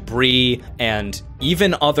see debris and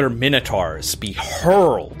even other Minotaurs be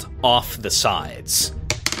hurled off the sides.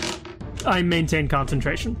 I maintain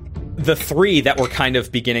concentration. The 3 that were kind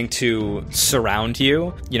of beginning to surround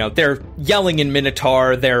you, they're yelling in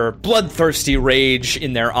Minotaur, their bloodthirsty rage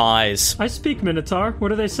in their eyes. I speak Minotaur.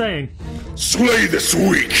 What are they saying? Slay this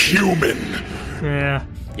weak human!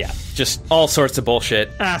 Yeah, just all sorts of bullshit.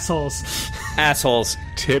 Assholes.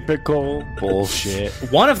 Typical bullshit.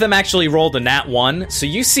 One of them actually rolled a nat 1, so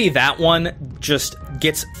you see that one just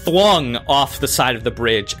gets flung off the side of the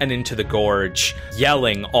bridge and into the gorge,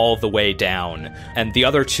 yelling all the way down. And the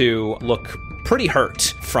other 2 look pretty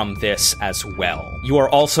hurt from this as well. You are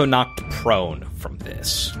also knocked prone from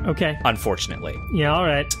this. Okay. Unfortunately. Yeah, all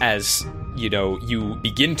right. As you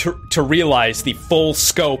begin to realize the full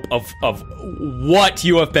scope of what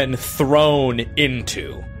you have been thrown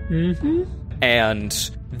into. Mm-hmm. And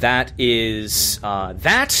that is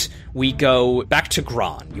that. We go back to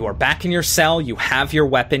Gron. You are back in your cell. You have your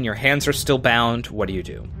weapon. Your hands are still bound. What do you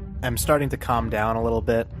do? I'm starting to calm down a little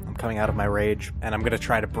bit. I'm coming out of my rage, and I'm going to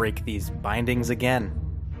try to break these bindings again.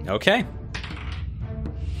 Okay.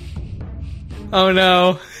 Oh,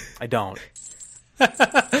 no. I don't.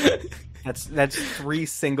 That's 3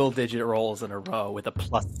 single-digit rolls in a row with a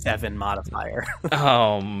 +7 modifier.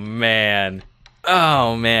 Oh, man.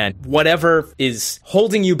 Oh, man. Whatever is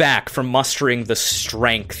holding you back from mustering the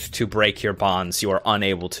strength to break your bonds, you are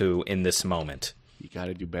unable to in this moment. You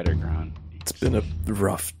gotta do better, Gron. It's been a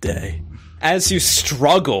rough day. As you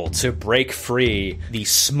struggle to break free, the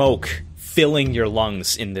smoke filling your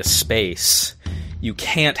lungs in this space, you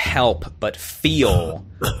can't help but feel...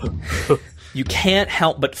 you can't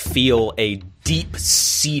help but feel a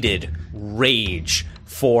deep-seated rage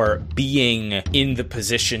for being in the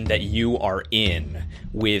position that you are in,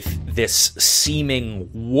 with this seeming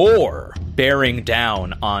war bearing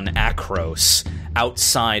down on Akros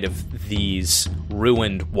outside of these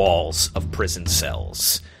ruined walls of prison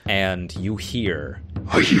cells. And you hear...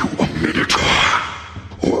 Are you a minotaur?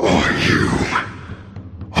 Or are you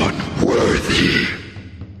unworthy?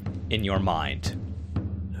 in your mind.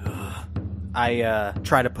 I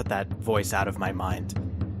try to put that voice out of my mind.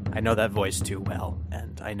 I know that voice too well,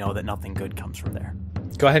 and I know that nothing good comes from there.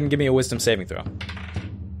 Go ahead and give me a wisdom saving throw.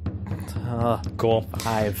 Cool.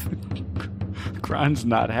 5. Gron's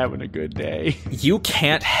not having a good day. You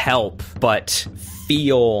can't help but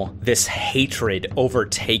feel this hatred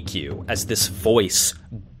overtake you as this voice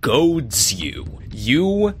goads you.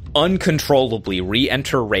 You uncontrollably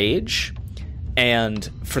re-enter rage, and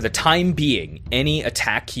for the time being, any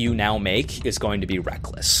attack you now make is going to be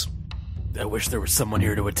reckless. I wish there was someone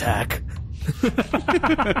here to attack.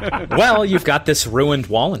 Well, you've got this ruined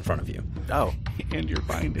wall in front of you. Oh. And your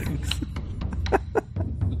bindings.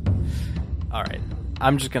 All right.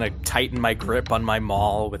 I'm just going to tighten my grip on my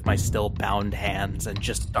maul with my still bound hands and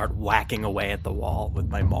just start whacking away at the wall with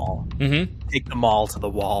my maul. Mm-hmm. Take the maul to the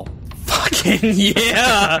wall. Fucking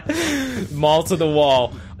yeah! Maul to the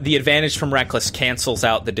wall. The advantage from reckless cancels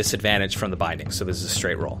out the disadvantage from the binding, so this is a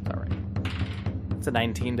straight roll. All right. It's a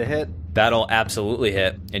 19 to hit. That'll absolutely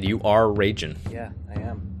hit, and you are raging. Yeah, I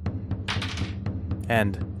am.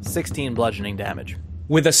 And 16 bludgeoning damage.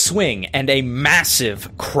 With a swing and a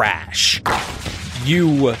massive crash,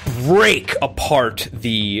 you break apart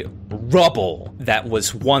the rubble that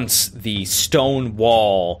was once the stone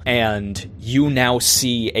wall, and you now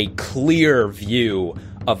see a clear view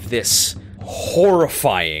of this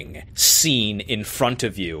horrifying scene in front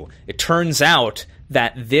of you. It turns out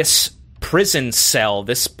that this prison cell,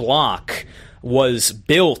 this block, was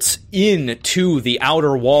built into the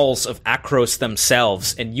outer walls of Akros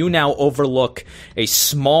themselves, and you now overlook a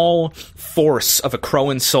small force of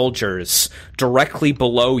Akroan soldiers directly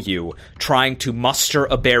below you, trying to muster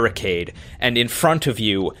a barricade, and in front of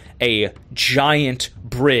you, a giant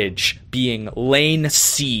bridge being lain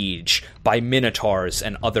siege by minotaurs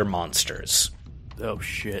and other monsters. Oh,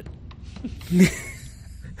 shit.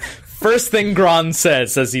 First thing Gron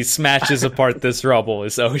says as he smashes apart this rubble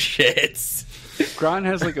is, oh shit. Gron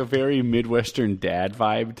has like a very Midwestern dad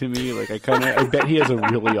vibe to me. Like I bet he has a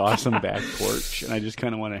really awesome back porch, and I just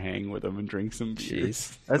kind of want to hang with him and drink some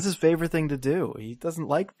beers. That's his favorite thing to do. He doesn't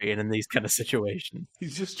like being in these kind of situations.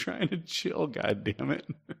 He's just trying to chill, goddammit.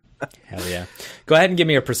 Hell yeah. Go ahead and give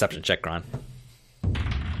me a perception check, Gron.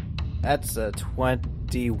 That's a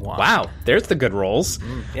 21. Wow, there's the good rolls.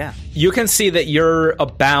 Yeah. You can see that you're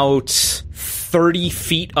about 30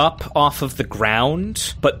 feet up off of the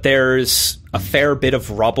ground, but there's a fair bit of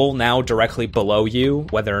rubble now directly below you,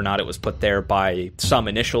 whether or not it was put there by some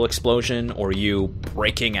initial explosion or you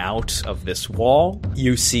breaking out of this wall.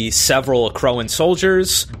 You see several Akroan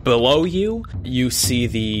soldiers below you. You see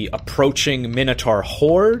the approaching Minotaur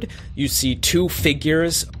horde. You see two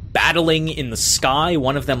figures battling in the sky.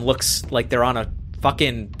 One of them looks like they're on a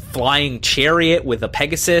fucking flying chariot with a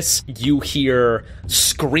Pegasus. You hear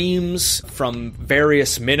screams from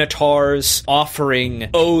various minotaurs offering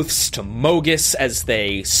oaths to Mogus as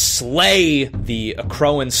they slay the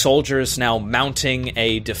Akroan soldiers now mounting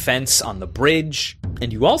a defense on the bridge.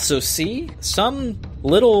 And you also see some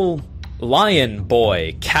little lion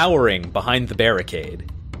boy cowering behind the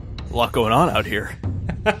barricade. A lot going on out here.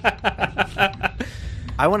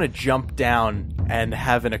 I want to jump down and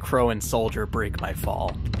have an Akroan soldier break my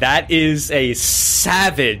fall. That is a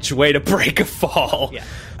savage way to break a fall.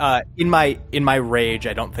 Yeah. In my rage,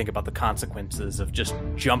 I don't think about the consequences of just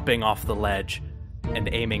jumping off the ledge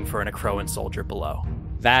and aiming for an Akroan soldier below.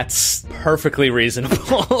 That's perfectly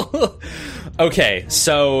reasonable. Okay,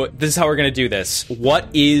 so this is how we're going to do this. What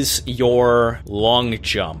is your long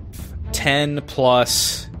jump? 10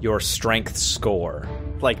 plus your strength score.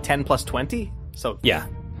 Like 10 plus 20? So yeah.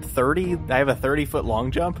 30? I have a 30-foot long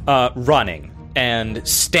jump? Running. And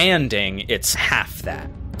standing, it's half that.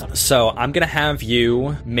 So I'm going to have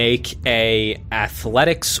you make a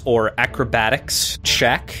athletics or acrobatics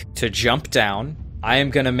check to jump down. I am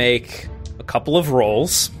going to make a couple of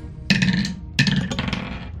rolls.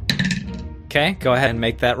 Okay, go ahead and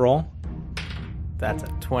make that roll. That's a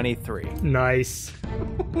 23. Nice.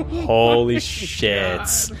 Holy shit.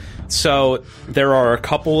 So there are a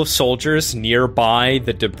couple of soldiers nearby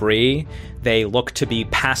the debris. They look to be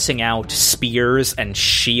passing out spears and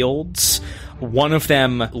shields. One of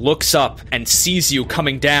them looks up and sees you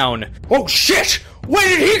coming down. Oh shit! Where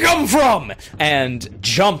did he come from? And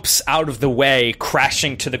jumps out of the way,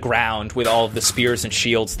 crashing to the ground with all of the spears and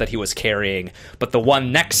shields that he was carrying. But the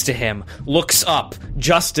one next to him looks up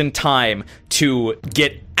just in time to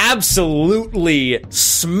get absolutely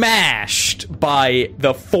smashed by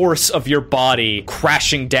the force of your body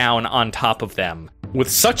crashing down on top of them. With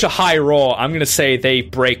such a high roll, I'm going to say they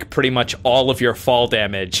break pretty much all of your fall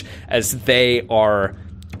damage as they are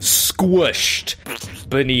squished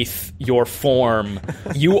beneath your form.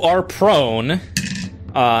 You are prone,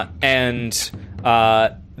 and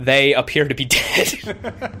they appear to be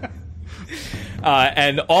dead.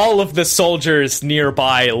 And all of the soldiers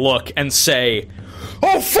nearby look and say,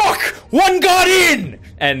 "Oh fuck! One got in!"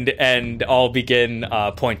 And all begin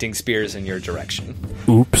pointing spears in your direction.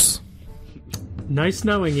 Oops. Nice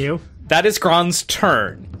knowing you. That is Gron's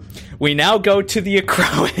turn. We now go to the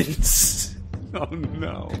Akroans. Oh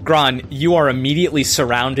no. Gron, you are immediately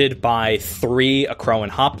surrounded by 3 Akroan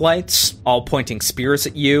hoplites, all pointing spears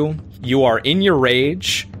at you. You are in your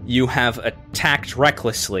rage. You have attacked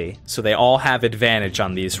recklessly, so they all have advantage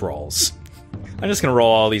on these rolls. I'm just going to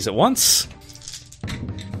roll all these at once.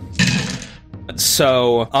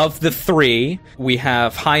 So, of the 3, we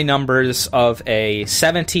have high numbers of a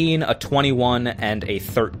 17, a 21, and a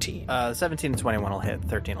 13. 17 and 21 will hit,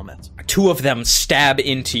 13 will miss. 2 of them stab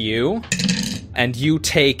into you, and you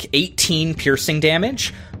take 18 piercing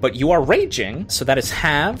damage, but you are raging, so that is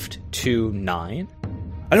halved to 9.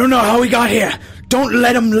 I don't know how he got here! Don't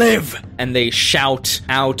let him live! And they shout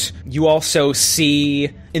out. You also see,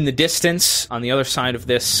 in the distance, on the other side of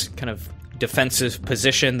this kind of defensive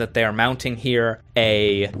position that they are mounting here,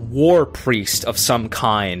 a war priest of some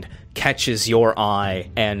kind catches your eye,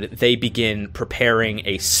 and they begin preparing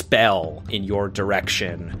a spell in your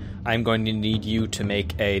direction. I'm going to need you to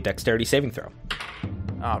make a dexterity saving throw.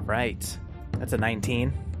 All right. That's a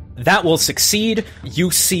 19. That will succeed. You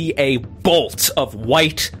see a bolt of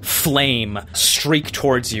white flame streak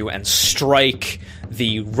towards you and strike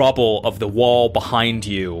the rubble of the wall behind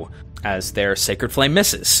you as their sacred flame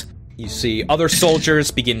misses. You see other soldiers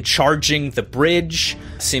begin charging the bridge,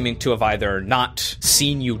 seeming to have either not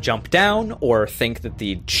seen you jump down or think that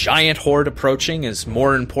the giant horde approaching is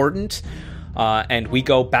more important. And we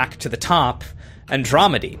go back to the top.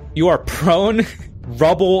 Endromide, you are prone,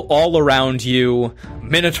 rubble all around you,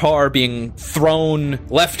 Minotaur being thrown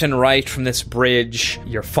left and right from this bridge,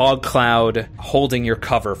 your fog cloud holding your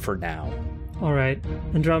cover for now. All right,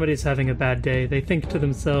 Andromeda's having a bad day. They think to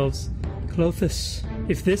themselves, Clothis,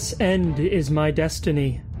 if this end is my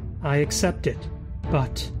destiny, I accept it.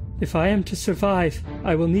 But if I am to survive,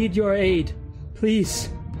 I will need your aid. Please,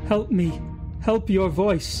 help me. Help your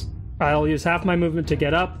voice. I'll use half my movement to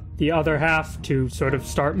get up, the other half to sort of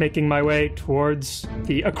start making my way towards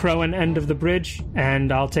the Akroan end of the bridge,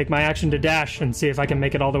 and I'll take my action to dash and see if I can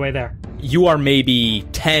make it all the way there. You are maybe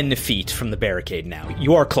 10 feet from the barricade now.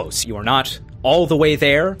 You are close. You are not all the way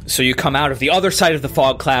there. So you come out of the other side of the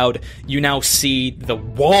fog cloud. You now see the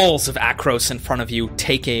walls of Akros in front of you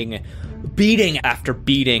taking beating after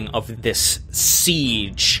beating of this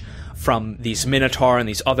siege from these Minotaur and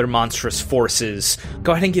these other monstrous forces.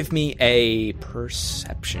 Go ahead and give me a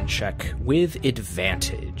perception check with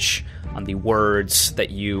advantage on the words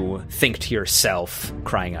that you think to yourself,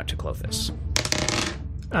 crying out to Clothis.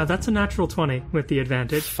 That's a natural 20 with the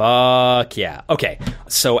advantage. Fuck yeah. Okay,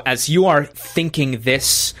 so as you are thinking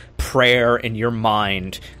this prayer in your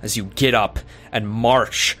mind, as you get up and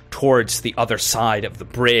march towards the other side of the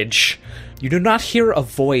bridge, you do not hear a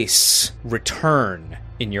voice return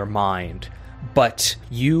in your mind, but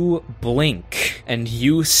you blink and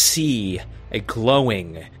you see a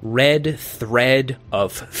glowing red thread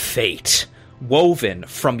of fate woven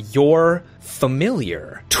from your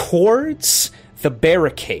familiar towards the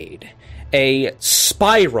barricade, a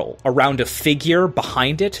spiral around a figure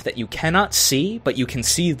behind it that you cannot see, but you can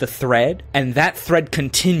see the thread, and that thread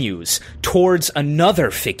continues towards another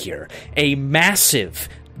figure, a massive,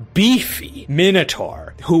 beefy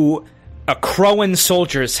Minotaur who Akroan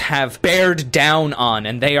soldiers have bared down on,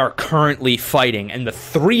 and they are currently fighting, and the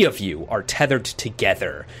 3 of you are tethered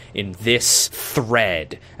together in this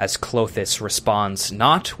thread as Clothis responds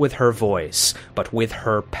not with her voice, but with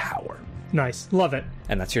her power. Nice. Love it.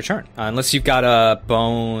 And that's your turn. Unless you've got a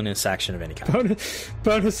bonus action of any kind.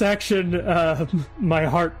 Bonus action, my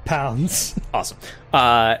heart pounds. Awesome.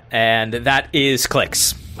 And that is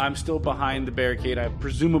Klyx. I'm still behind the barricade.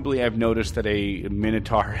 Presumably I've noticed that a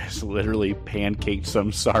minotaur has literally pancaked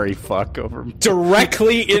some sorry fuck over me.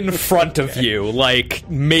 Directly in front of you, like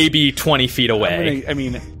maybe 20 feet away.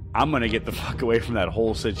 I'm going to get the fuck away from that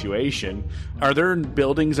whole situation. Are there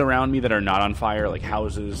buildings around me that are not on fire, like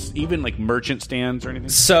houses, even like merchant stands or anything?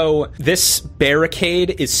 So this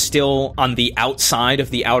barricade is still on the outside of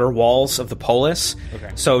the outer walls of the polis.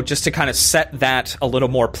 Okay. So just to kind of set that a little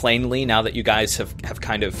more plainly, now that you guys have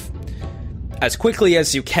kind of, as quickly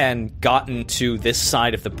as you can, gotten to this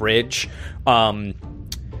side of the bridge,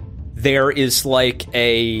 there is like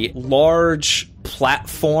a large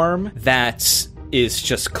platform that is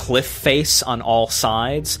just cliff face on all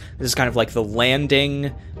sides. This is kind of like the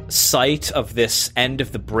landing site of this end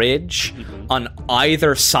of the bridge. Mm-hmm. On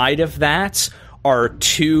either side of that are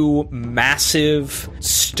two massive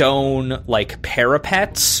stone like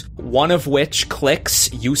parapets, one of which,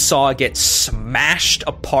 Klyx, you saw get smashed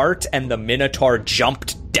apart and the minotaur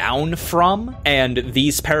jumped down from, and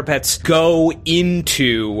these parapets go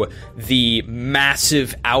into the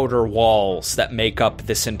massive outer walls that make up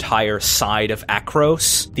this entire side of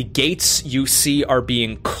Akros. The gates you see are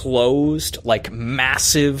being closed like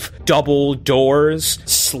massive double doors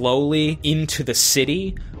slowly into the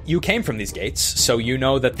city. You came from these gates, so you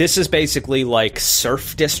know that this is basically like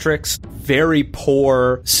serf districts, very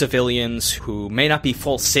poor civilians who may not be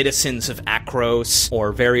full citizens of Akros,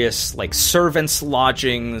 or various like servants'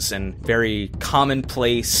 lodgings and very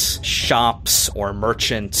commonplace shops or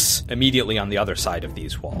merchants immediately on the other side of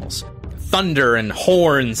these walls. Thunder and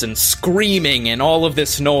horns and screaming and all of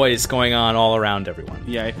this noise going on all around everyone.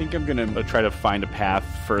 Yeah, I think I'm going to try to find a path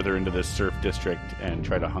further into this surf district and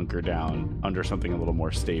try to hunker down under something a little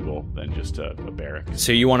more stable than just a barrack.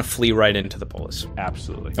 So you want to flee right into the polis?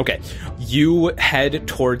 Absolutely. Okay. You head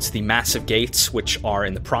towards the massive gates, which are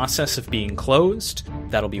in the process of being closed.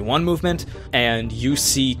 That'll be one movement. And you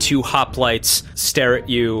see two hoplites stare at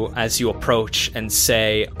you as you approach and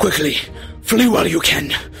say, "Quickly, flee while you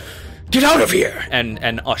can. Get out of here!"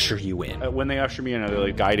 And usher you in. When they usher me in, are they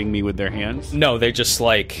like guiding me with their hands? No, they just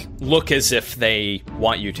like look as if they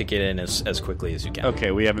want you to get in as quickly as you can.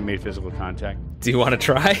 Okay, we haven't made physical contact. Do you want to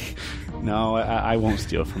try? No, I won't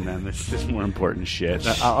steal from them. It's just more important shit.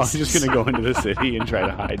 I'm just going to go into the city and try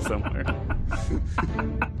to hide somewhere.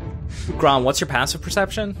 Gron, what's your passive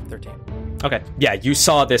perception? 13. Okay. Yeah, you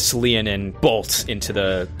saw this Leonin bolt into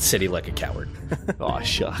the city like a coward. Aw,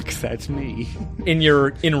 shucks, that's me. In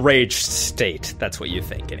your enraged state, that's what you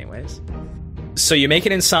think anyways. So you make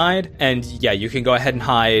it inside, and yeah, you can go ahead and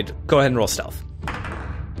hide. Go ahead and roll stealth.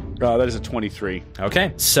 That is a 23.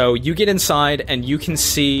 Okay, so you get inside and you can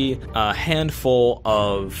see a handful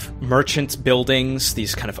of merchant buildings,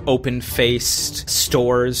 these kind of open-faced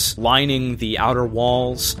stores lining the outer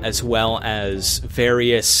walls, as well as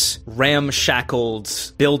various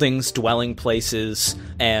ramshackled buildings, dwelling places,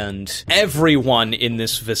 and everyone in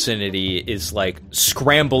this vicinity is like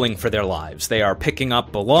scrambling for their lives. They are picking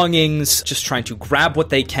up belongings, just trying to grab what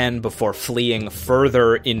they can before fleeing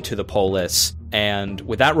further into the polis. And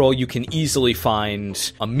with that roll, you can easily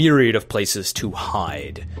find a myriad of places to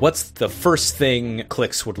hide. What's the first thing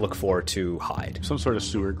Klyx would look for to hide? Some sort of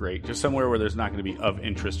sewer grate, just somewhere where there's not going to be of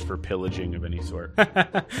interest for pillaging of any sort.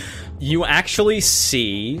 You actually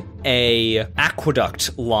see a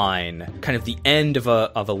aqueduct line, kind of the end of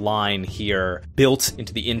a line here, built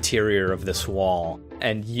into the interior of this wall.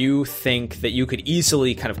 And you think that you could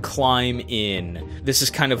easily kind of climb in. This is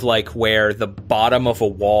kind of like where the bottom of a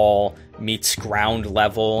wall meets ground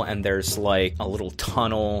level, and there's like a little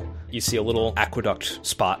tunnel. You see a little aqueduct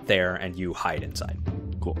spot there, and you hide inside.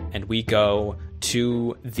 Cool. And we go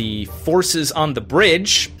to the forces on the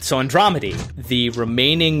bridge. So Endromide, the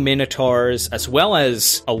remaining minotaurs, as well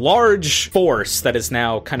as a large force that has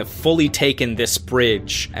now kind of fully taken this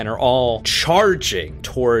bridge and are all charging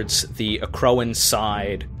towards the Akroan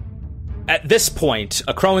side. At this point,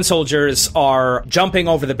 Akroan soldiers are jumping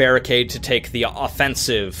over the barricade to take the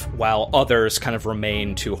offensive, while others kind of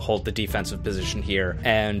remain to hold the defensive position here.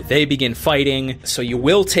 And they begin fighting, so you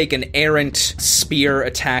will take an errant spear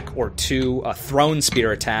attack or two, a thrown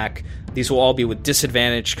spear attack. These will all be with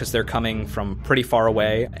disadvantage because they're coming from pretty far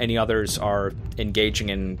away. Any others are engaging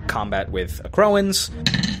in combat with Akroans.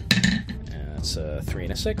 That's a 3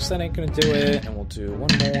 and a 6. That ain't gonna do it. And we'll do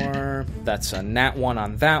one more. That's a nat 1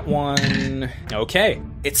 on that one. Okay.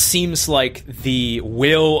 It seems like the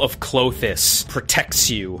will of Clothis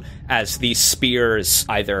protects you as these spears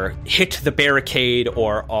either hit the barricade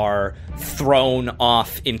or are thrown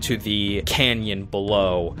off into the canyon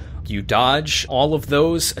below. You dodge all of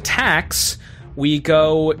those attacks. We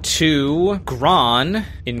go to Gron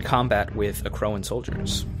in combat with Akroan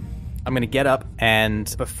soldiers. I'm going to get up,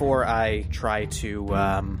 and before I try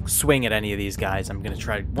to swing at any of these guys, I'm going to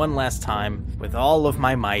try one last time with all of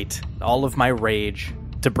my might, all of my rage,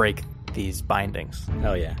 to break these bindings.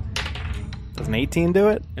 Hell yeah. Does an 18 do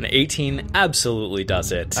it? An 18 absolutely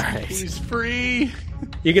does it. All right. He's free.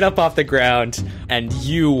 You get up off the ground, and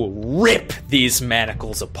you rip these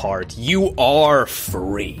manacles apart. You are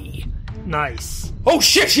free. Nice. Oh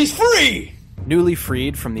shit, she's free! Newly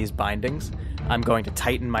freed from these bindings, I'm going to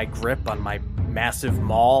tighten my grip on my massive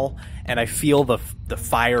maul, and I feel the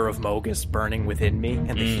fire of Mogus burning within me,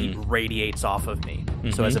 and the heat radiates off of me.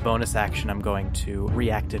 So as a bonus action, I'm going to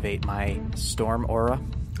reactivate my storm aura.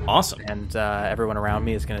 Awesome. And everyone around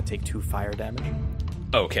me is going to take 2 fire damage.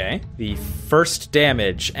 Okay. The first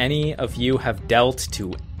damage any of you have dealt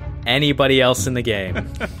to anybody else in the game.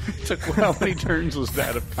 How many turns was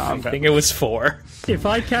that of I combat? think it was 4. If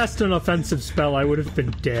I cast an offensive spell, I would have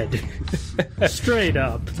been dead. Straight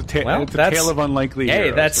up. It's a that's- tale of unlikely Hey,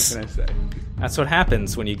 heroes. that's- What can I say? That's what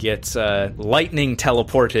happens when you get lightning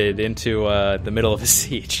teleported into the middle of a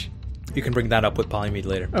siege. You can bring that up with Polymede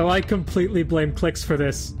later. Oh, I completely blame Klyx for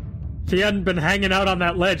this. If he hadn't been hanging out on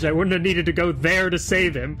that ledge, I wouldn't have needed to go there to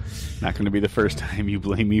save him. Not going to be the first time you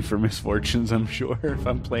blame me for misfortunes, I'm sure, if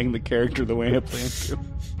I'm playing the character the way I plan to.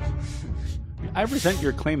 I resent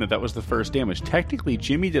your claim that was the first damage. Technically,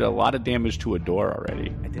 Jimmy did a lot of damage to a door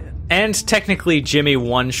already. I did. And technically, Jimmy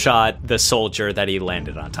one-shot the soldier that he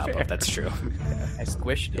landed on top of. That's true. I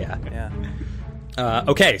squished it. Yeah.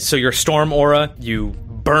 Okay, so your storm aura, you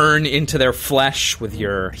burn into their flesh with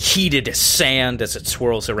your heated sand as it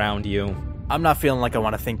swirls around you. I'm not feeling like I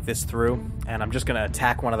want to think this through, and I'm just going to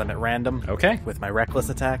attack one of them at random. Okay. With my reckless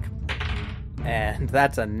attack. And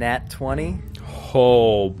that's a nat 20.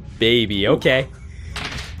 Oh, baby. Okay.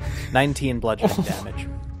 19 bludgeoning damage.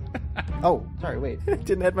 Oh, sorry, wait.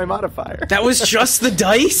 Didn't add my modifier. That was just the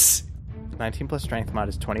dice? 19 plus strength mod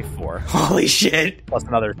is 24. Holy shit. Plus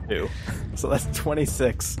another 2. So that's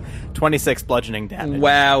 26. 26 bludgeoning damage.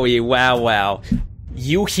 Wowie, wow.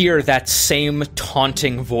 You hear that same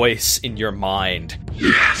taunting voice in your mind.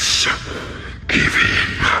 Yes.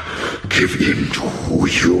 Give in to who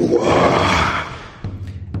you are.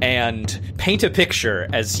 And paint a picture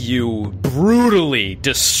as you brutally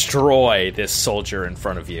destroy this soldier in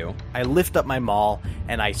front of you. I lift up my maul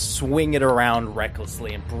and I swing it around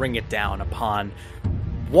recklessly and bring it down upon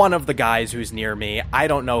one of the guys who's near me. I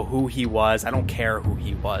don't know who he was. I don't care who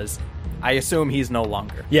he was. I assume he's no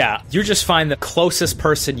longer. Yeah, you just find the closest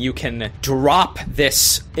person you can drop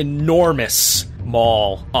this enormous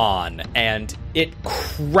maul on, and it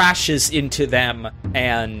crashes into them,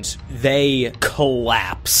 and they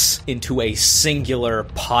collapse into a singular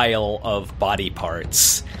pile of body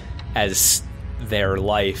parts as their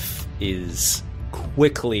life is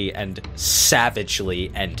quickly and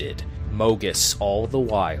savagely ended. Mogus all the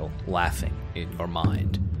while laughing in your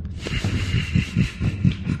mind.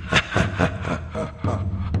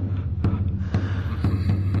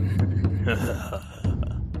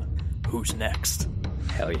 Who's next?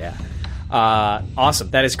 Hell yeah. Awesome.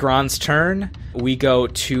 That is Gron's turn. We go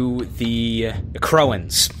to the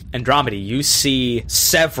Croans. Andromeda, you see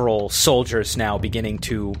several soldiers now beginning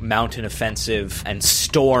to mount an offensive and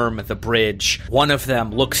storm the bridge. One of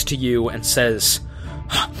them looks to you and says,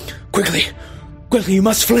 Quickly, you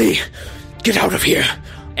must flee! Get out of here!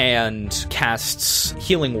 And casts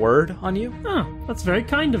Healing Word on you. Oh, that's very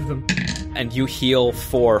kind of them. And you heal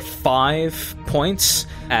for 5 points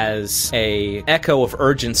as a echo of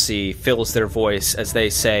urgency fills their voice as they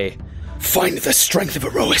say, Find the strength of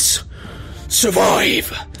Erois!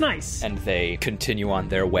 Survive! Nice. And they continue on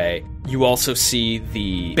their way. You also see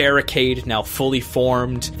the barricade now fully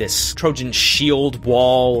formed, this Trojan shield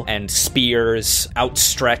wall and spears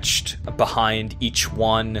outstretched behind each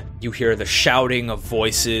one. You hear the shouting of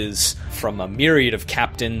voices from a myriad of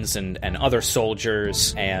captains and other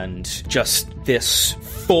soldiers, and just this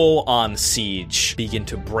full-on siege begin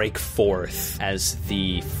to break forth as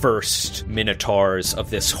the first minotaurs of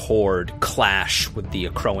this horde clash with the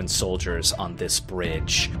Akroan soldiers on this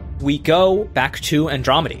bridge. We go back to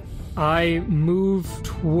Endromide. I move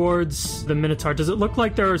towards the Minotaur. Does it look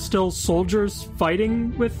like there are still soldiers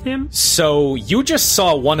fighting with him? So you just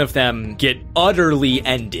saw one of them get utterly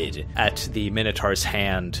ended at the Minotaur's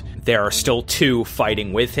hand. There are still two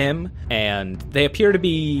fighting with him, and they appear to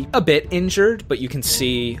be a bit injured, but you can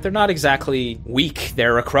see they're not exactly weak.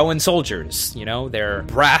 They're Akroan soldiers, you know? They're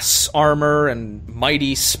brass armor and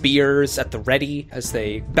mighty spears at the ready as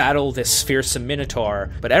they battle this fearsome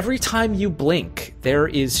Minotaur. But every time you blink, there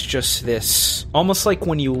is just this, almost like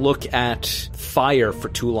when you look at fire for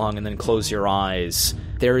too long and then close your eyes,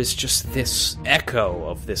 there is just this echo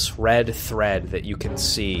of this red thread that you can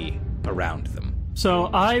see around them. So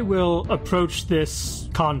I will approach this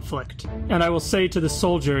conflict, and I will say to the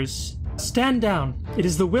soldiers, "Stand down. It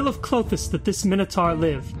is the will of Clothis that this Minotaur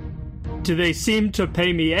live." Do they seem to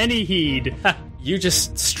pay me any heed? You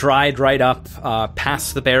just stride right up,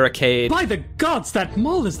 past the barricade. By the gods, that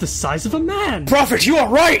maul is the size of a man! Prophet, you are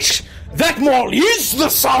right! That maul is the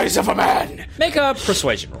size of a man! Make a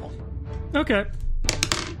persuasion roll. Okay.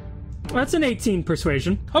 That's an 18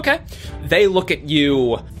 persuasion. Okay. They look at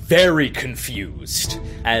you very confused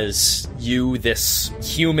as you, this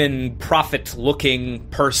human prophet-looking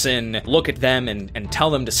person, look at them and tell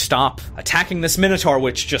them to stop attacking this Minotaur,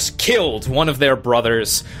 which just killed one of their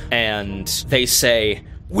brothers, and they say,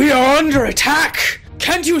 "We are under attack!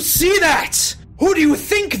 Can't you see that? Who do you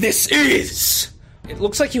think this is?" It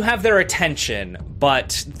looks like you have their attention,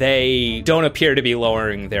 but they don't appear to be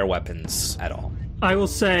lowering their weapons at all. I will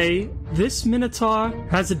say, this Minotaur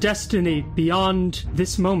has a destiny beyond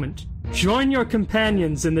this moment. Join your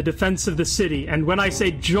companions in the defense of the city, and when I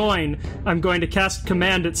say join, I'm going to cast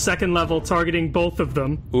command at 2nd level, targeting both of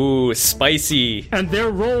them. Ooh, spicy. And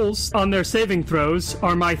their rolls on their saving throws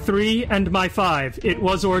are my 3 and my 5. It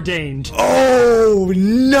was ordained. Oh,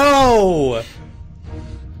 no!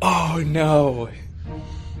 Oh, no.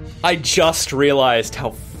 I just realized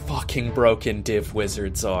how fucking broken Div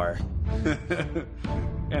Wizards are.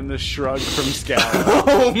 And the shrug from Scala.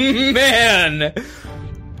 Oh, man!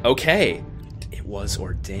 Okay. It was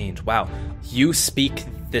ordained. Wow. You speak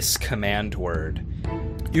this command word.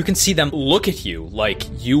 You can see them look at you like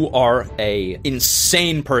you are a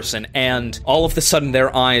insane person, and all of a sudden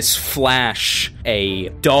their eyes flash a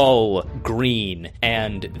dull green,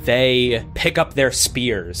 and they pick up their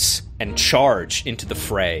spears and charge into the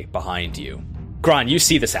fray behind you. Gron, you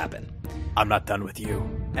see this happen. I'm not done with you.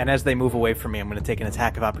 And as they move away from me, I'm going to take an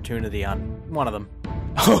attack of opportunity on one of them.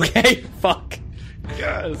 Okay, fuck.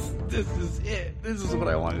 Yes, this is it. This is what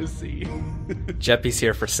I want to see. Geppi's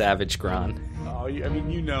here for Savage Gron. Oh, I mean,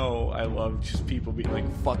 you know I love just people being like,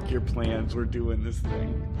 fuck your plans, we're doing this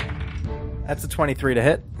thing. That's a 23 to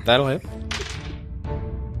hit. That'll hit.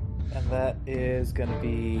 And that is going to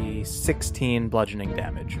be 16 bludgeoning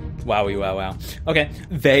damage. Wowie, wow, wow. Okay,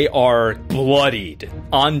 they are bloodied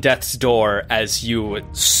on death's door as you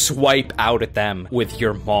swipe out at them with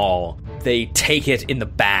your maul. They take it in the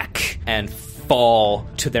back and fall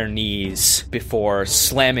to their knees before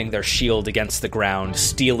slamming their shield against the ground,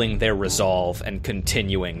 stealing their resolve, and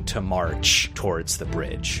continuing to march towards the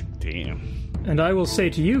bridge. Damn. And I will say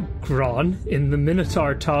to you, Gron, in the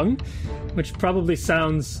Minotaur tongue, which probably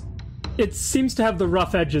sounds... It seems to have the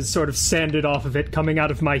rough edges sort of sanded off of it coming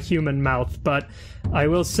out of my human mouth, but I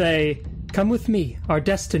will say, come with me. Our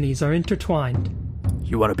destinies are intertwined.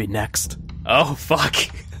 You want to be next? Oh, fuck.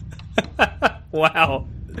 Wow.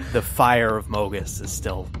 The fire of Mogus is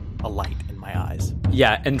still alight in my eyes.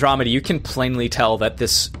 Yeah, Andromeda, you can plainly tell that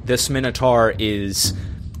this Minotaur is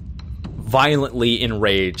violently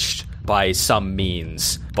enraged by some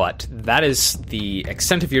means, but that is the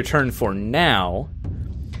extent of your turn for now.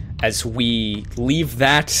 As we leave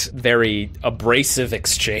that very abrasive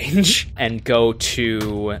exchange and go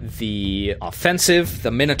to the offensive,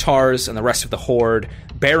 the Minotaurs and the rest of the Horde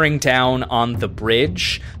bearing down on the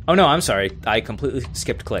bridge. Oh no, I'm sorry. I completely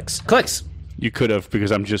skipped Klyx. Klyx! You could have,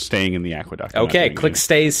 because I'm just staying in the aqueduct. Okay, Klyx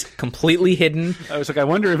stays completely hidden. I was like, I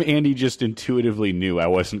wonder if Andy just intuitively knew I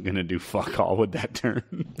wasn't going to do fuck all with that turn.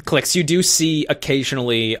 Klyx, you do see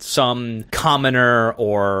occasionally some commoner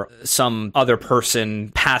or some other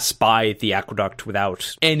person pass by the aqueduct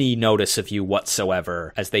without any notice of you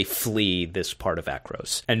whatsoever as they flee this part of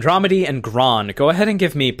Akros. Andromedy and Gron, go ahead and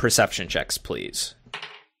give me perception checks, please.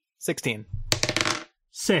 16.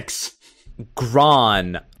 6.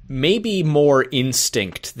 Gron, maybe more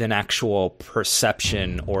instinct than actual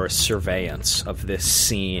perception or surveillance of this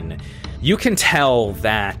scene. You can tell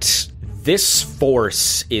that this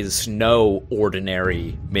force is no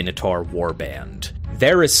ordinary Minotaur warband.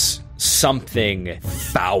 There is something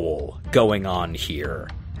foul going on here.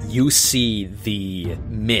 you see the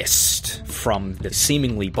mist from the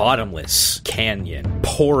seemingly bottomless canyon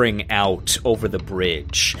pouring out over the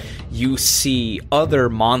bridge. You see other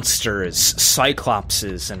monsters,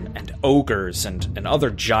 cyclopses and ogres and other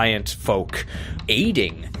giant folk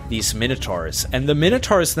aiding these minotaurs, and the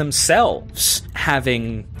minotaurs themselves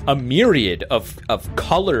having a myriad of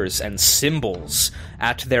colors and symbols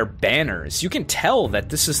at their banners. You can tell that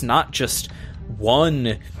this is not just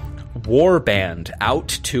one war band out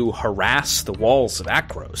to harass the walls of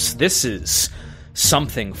Akros. This is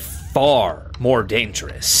something far more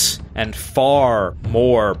dangerous and far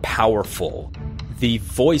more powerful. The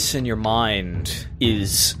voice in your mind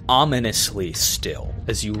is ominously still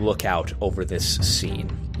as you look out over this scene.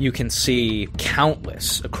 You can see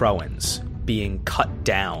countless Akroans being cut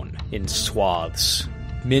down in swaths.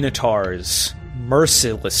 Minotaurs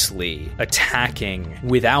mercilessly attacking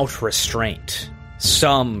without restraint.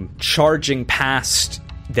 Some charging past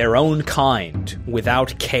their own kind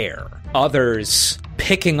without care. Others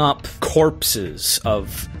picking up corpses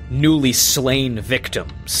of newly slain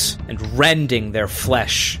victims and rending their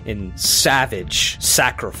flesh in savage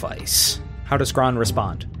sacrifice. How does Gron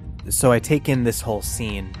respond? So I take in this whole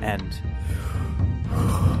scene and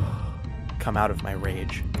come out of my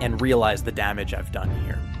rage and realize the damage I've done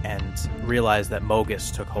here and realize that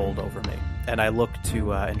Mogus took hold over me. And I look to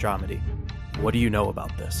Endromide. What do you know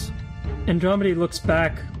about this? Andromeda looks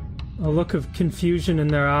back, a look of confusion in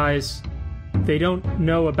their eyes. They don't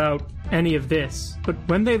know about any of this, but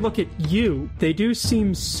when they look at you, they do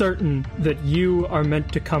seem certain that you are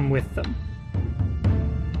meant to come with them.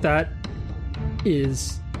 That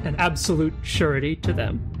is an absolute surety to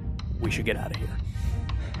them. We should get out of here.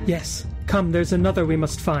 Yes, come, there's another we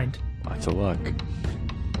must find. Lots of luck.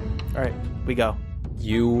 All right, we go.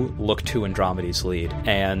 You look to Andromeda's lead,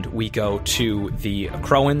 and we go to the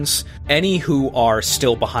Akroans. Any who are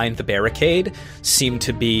still behind the barricade seem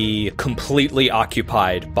to be completely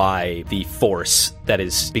occupied by the force that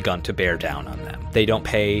has begun to bear down on them. They don't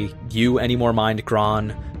pay you any more mind,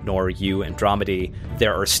 Gron, nor you, Endromede.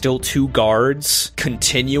 There are still 2 guards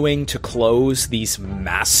continuing to close these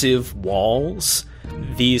massive walls.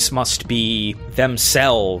 These must be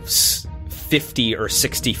themselves 50 or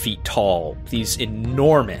 60 feet tall. These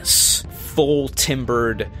enormous,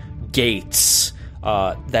 full-timbered gates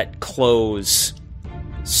that close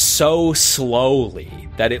so slowly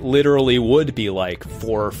that it literally would be like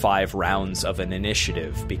 4 or 5 rounds of an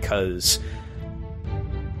initiative, because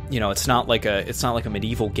it's not like a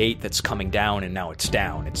medieval gate that's coming down and now it's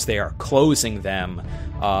down. They are closing them,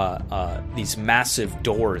 these massive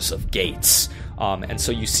doors of gates. And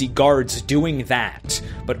so you see guards doing that,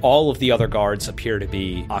 but all of the other guards appear to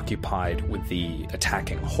be occupied with the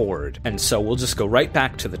attacking horde. And so we'll just go right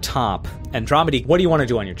back to the top. Andromede, what do you want to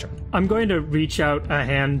do on your turn? I'm going to reach out a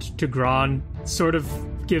hand to Gron, sort of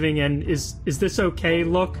giving an is this okay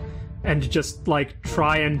look, and just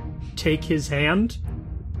try and take his hand.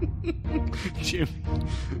 Jim.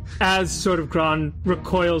 As sort of Gron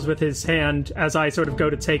recoils with his hand, as I sort of go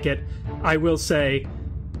to take it, I will say,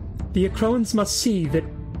 the Akroans must see that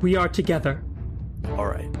we are together. All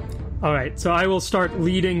right, so I will start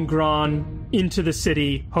leading Gron into the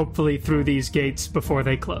city, hopefully through these gates before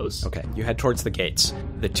they close. Okay, you head towards the gates.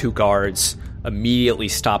 The 2 guards immediately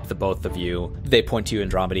stop the both of you. They point to you,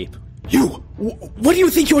 Andromede. You! What do you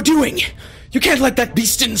think you're doing? You can't let that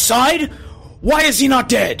beast inside! Why is he not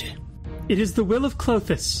dead? It is the will of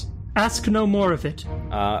Clothis. Ask no more of it.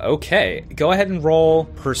 Okay. Go ahead and roll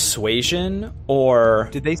persuasion, or...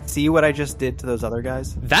 Did they see what I just did to those other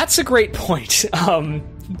guys? That's a great point.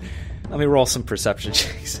 Let me roll some perception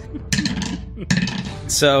checks.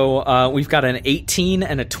 So, we've got an 18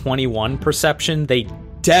 and a 21 perception. They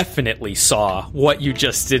definitely saw what you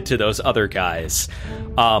just did to those other guys.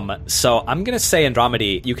 So I'm going to say,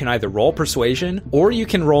 Andromede, you can either roll persuasion or you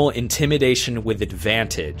can roll intimidation with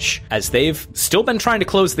advantage, as they've still been trying to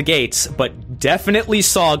close the gates, but definitely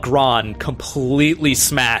saw Gron completely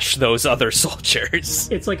smash those other soldiers.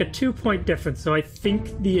 It's like a 2-point difference, so I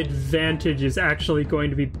think the advantage is actually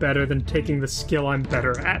going to be better than taking the skill I'm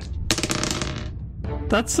better at.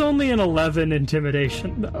 That's only an 11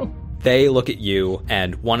 intimidation, though. They look at you,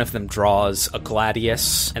 and one of them draws a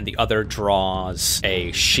gladius, and the other draws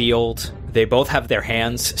a shield. They both have their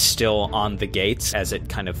hands still on the gates, as it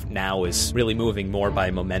kind of now is really moving more by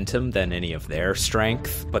momentum than any of their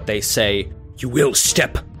strength. But they say, "You will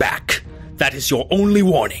step back. That is your only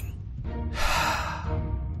warning."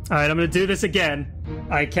 Alright, I'm gonna do this again.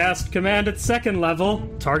 I cast command at 2nd level,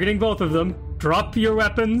 targeting both of them. Drop your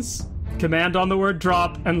weapons. Command on the word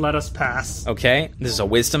drop, and let us pass. Okay, this is a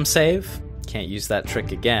wisdom save. Can't use that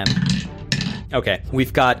trick again. Okay,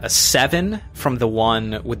 we've got a 7 from the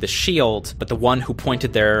one with the shield, but the one who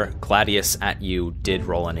pointed their gladius at you did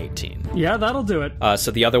roll an 18. Yeah, that'll do it.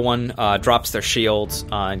 So the other one drops their shield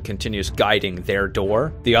and continues guiding their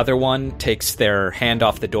door. The other one takes their hand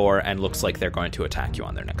off the door and looks like they're going to attack you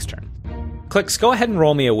on their next turn. Klyx, go ahead and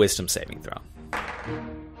roll me a wisdom saving throw.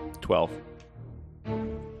 12.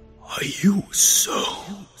 Are you so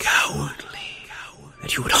cowardly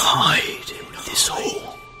that you would hide in this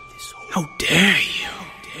hole? How dare you?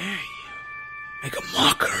 Make a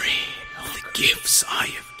mockery of the gifts I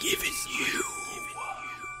have given you.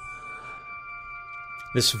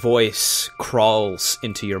 This voice crawls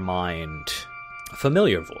into your mind. A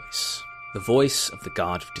familiar voice. The voice of the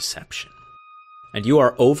god of deception. And you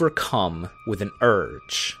are overcome with an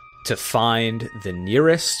urge to find the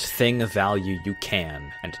nearest thing of value you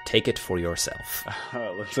can and take it for yourself.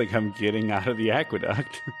 Looks like I'm getting out of the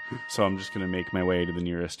aqueduct. So I'm just going to make my way to the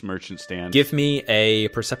nearest merchant stand. Give me a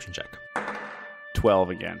perception check.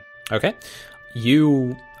 12 again. Okay.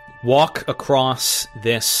 You walk across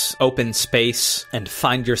this open space and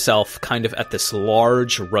find yourself kind of at this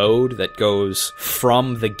large road that goes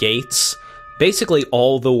from the gates basically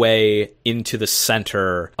all the way into the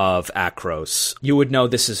center of Akros. You would know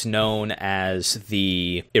this is known as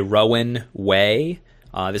the Iroan Way.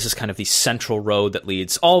 This is kind of the central road that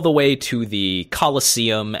leads all the way to the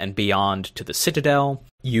Colosseum and beyond to the Citadel.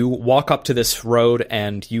 You walk up to this road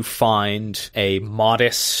and you find a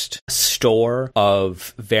modest store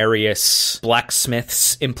of various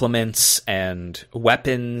blacksmiths' implements and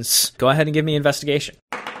weapons. Go ahead and give me investigation.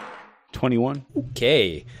 21.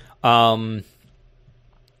 Okay.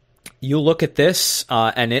 You look at this,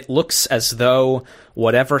 and it looks as though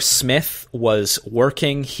whatever smith was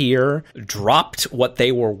working here dropped what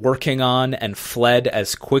they were working on and fled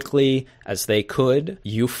as quickly as they could.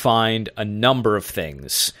 You find a number of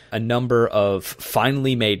things. A number of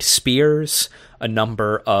finely made spears, a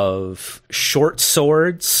number of short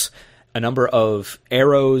swords, a number of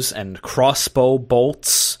arrows and crossbow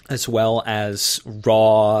bolts, as well as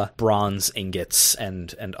raw bronze ingots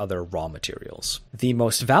and other raw materials. The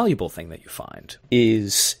most valuable thing that you find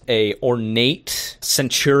is a ornate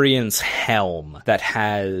centurion's helm that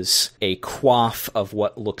has a coif of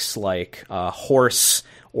what looks like a horse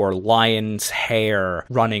or lion's hair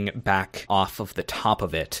running back off of the top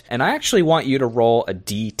of it. And I actually want you to roll a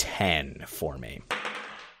d10 for me.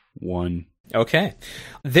 1. Okay.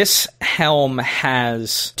 This helm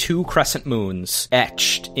has 2 crescent moons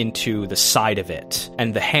etched into the side of it,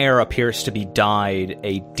 and the hair appears to be dyed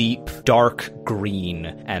a deep, dark green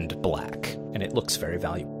and black, and it looks very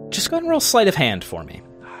valuable. Just go ahead and roll sleight of hand for me.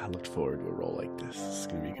 I looked forward to a roll like this. This is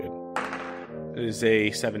going to be good. It is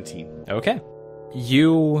a 17. Okay.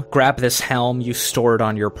 You grab this helm, you store it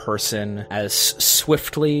on your person as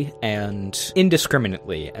swiftly and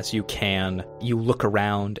indiscriminately as you can. You look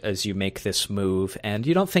around as you make this move, and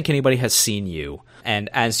you don't think anybody has seen you. And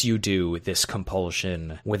as you do, this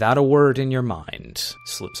compulsion, without a word in your mind,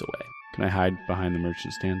 slips away. Can I hide behind the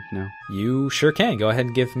merchant stand now? You sure can. Go ahead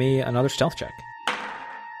and give me another stealth check.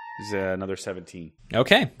 Is another 17.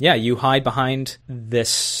 Okay, yeah, you hide behind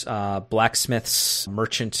this blacksmith's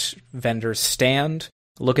merchant vendor's stand.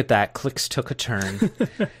 Look at that, Klyx took a turn.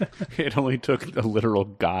 It only took a literal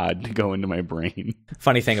god to go into my brain.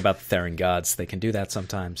 Funny thing about the Theron gods, they can do that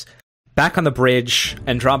sometimes. Back on the bridge,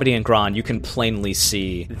 Andromede and Gron, you can plainly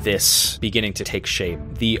see this beginning to take shape.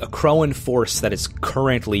 The Akroan force that is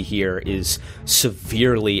currently here is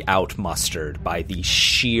severely outmustered by the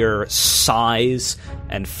sheer size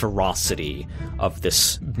and ferocity of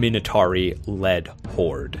this Minotauri-led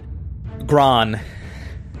horde. Gron,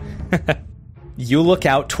 you look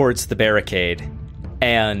out towards the barricade,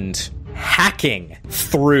 and hacking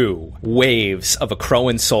through waves of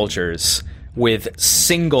Akroan soldiers with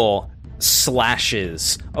single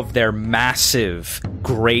slashes of their massive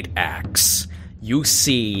great axe, you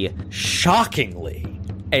see, shockingly,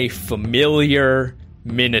 a familiar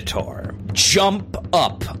minotaur jump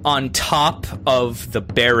up on top of the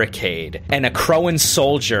barricade, and a Akroan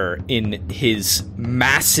soldier in his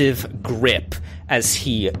massive grip as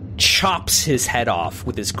he chops his head off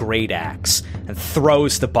with his great axe and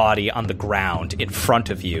throws the body on the ground in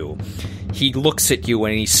front of you. He looks at you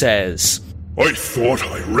and he says, I thought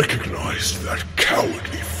I recognized that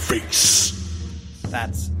cowardly face.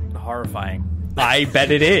 That's horrifying. I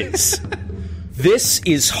bet it is. This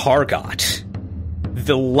is Hargot,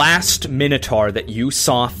 the last Minotaur that you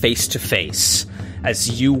saw face to face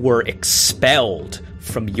as you were expelled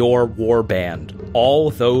from your warband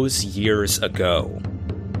all those years ago.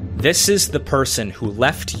 This is the person who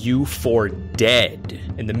left you for dead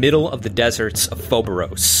in the middle of the deserts of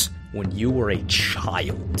Phoberos when you were a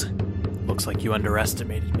child. Looks like you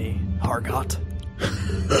underestimated me, Hargot.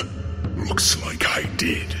 Looks like I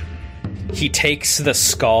did. He takes the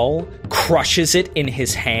skull, crushes it in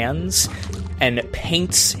his hands, and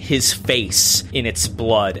paints his face in its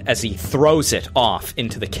blood as he throws it off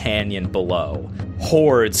into the canyon below.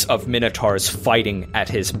 Hordes of minotaurs fighting at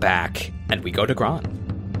his back, and we go to Gron.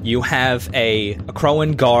 You have a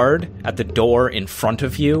Crowan guard at the door in front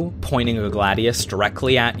of you, pointing a gladius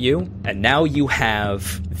directly at you, and now you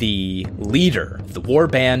have the leader, the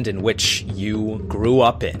warband in which you grew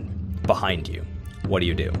up in, behind you. What do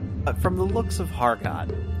you do? From the looks of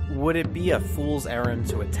Hargot, would it be a fool's errand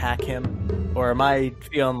to attack him? Or am I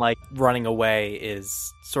feeling like running away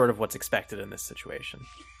is sort of what's expected in this situation?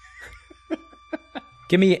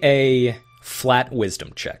 Give me a flat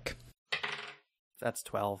wisdom check. That's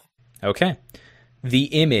 12. Okay. The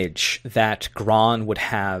image that Gron would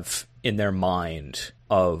have in their mind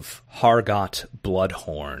of Hargot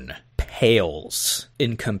Bloodhorn pales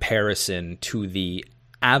in comparison to the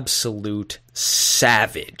absolute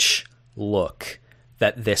savage look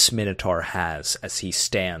that this Minotaur has as he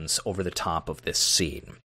stands over the top of this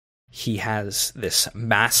scene. He has this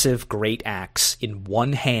massive great axe in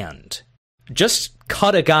one hand. Just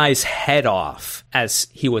cut a guy's head off as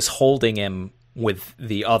he was holding him with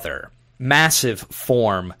the other. Massive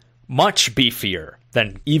form, much beefier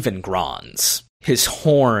than even Gron's. His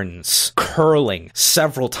horns curling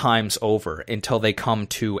several times over until they come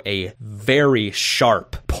to a very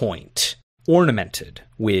sharp point, ornamented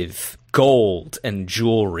with gold and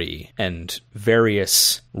jewelry and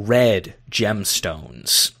various red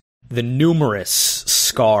gemstones. The numerous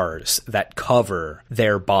scars that cover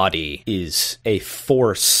their body is a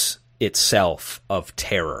force itself of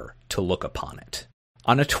terror to look upon it.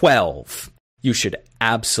 On a 12, you should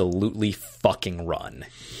absolutely fucking run.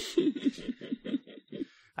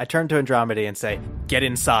 I turn to Endromide and say, get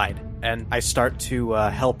inside. And I start to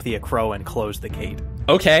help the Akroan close the gate.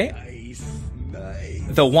 Okay.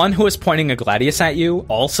 The one who was pointing a gladius at you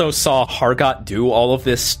also saw Hargot do all of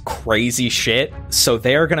this crazy shit, so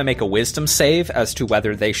they're going to make a wisdom save as to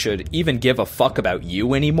whether they should even give a fuck about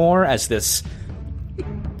you anymore, as this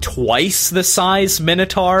twice the size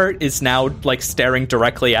Minotaur is now, like, staring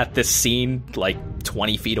directly at this scene, like,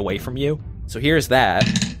 20 feet away from you. So here's that.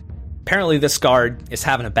 Apparently this guard is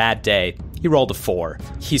having a bad day. He rolled a 4.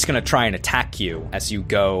 He's going to try and attack you as you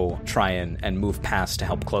go try and move past to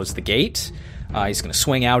help close the gate. He's going to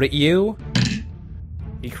swing out at you.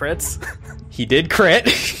 He crits? He did crit.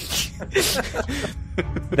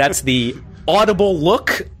 That's the audible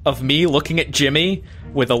look of me looking at Jimmy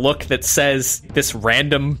with a look that says this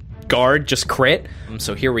random guard just crit.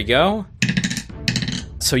 So here we go.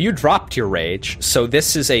 So you dropped your rage. So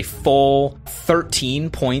this is a full 13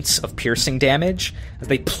 points of piercing damage as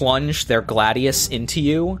they plunge their gladius into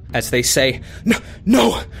you as they say,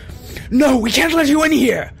 No, we can't let you in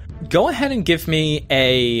here. Go ahead and give me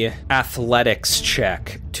a athletics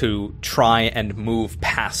check to try and move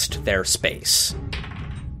past their space.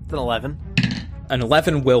 It's an 11. An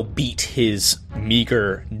 11 will beat his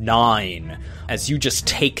meager 9 as you just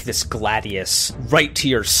take this gladius right to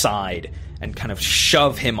your side and kind of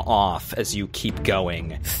shove him off as you keep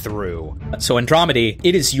going through. So Endromide,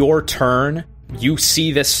 it is your turn. You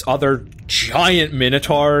see this other giant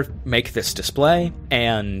Minotaur make this display,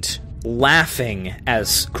 and laughing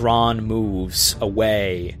as Gron moves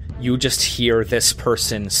away, you just hear this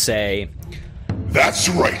person say, That's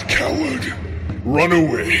right, coward. Run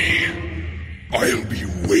away. I'll be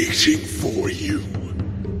waiting for you.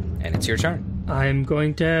 And it's your turn. I'm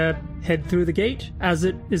going to head through the gate. As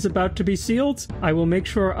it is about to be sealed, I will make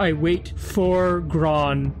sure I wait for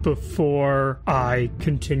Gron before I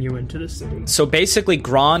continue into the city. So basically,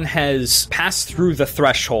 Gron has passed through the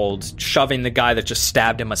threshold, shoving the guy that just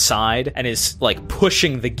stabbed him aside, and is, like,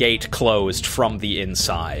 pushing the gate closed from the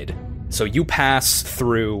inside. So you pass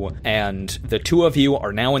through, and the two of you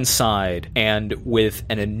are now inside, and with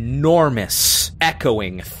an enormous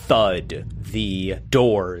echoing thud, the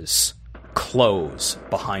doors close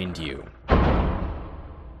behind you.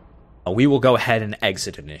 We will go ahead and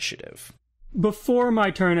exit initiative. Before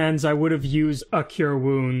my turn ends, I would have used a Cure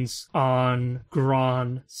Wounds on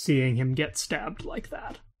Gron, seeing him get stabbed like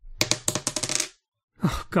that.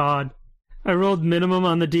 Oh, God. I rolled minimum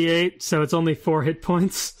on the D8, so it's only 4 hit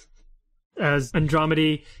points. As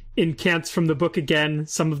Endromide incants from the book again,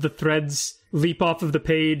 some of the threads leap off of the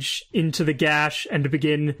page into the gash and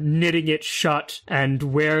begin knitting it shut, and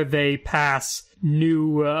where they pass,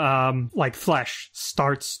 new, flesh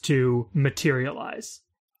starts to materialize.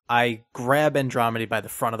 I grab Endromide by the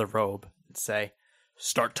front of the robe and say,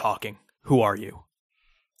 Start talking. Who are you?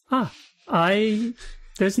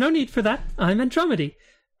 There's no need for that. I'm Endromide.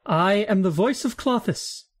 I am the voice of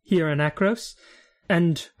Klothys here in Akros,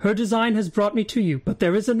 and her design has brought me to you. But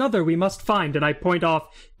there is another we must find, and I point off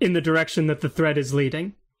in the direction that the thread is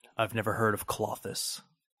leading. I've never heard of Klothys.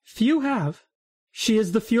 Few have. She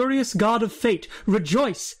is the furious god of fate.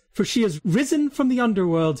 Rejoice, for she has risen from the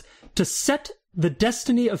underworld to set the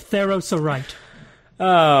destiny of Theros aright.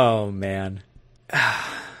 Oh, man.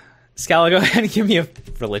 Scala, go ahead and give me a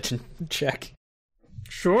religion check.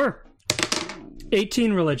 Sure.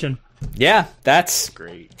 18 religion. Yeah, that's...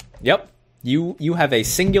 Great. Yep. You have a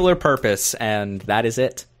singular purpose, and that is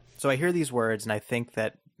it. So I hear these words, and I think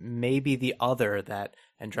that maybe the other that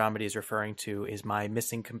Endromide is referring to is my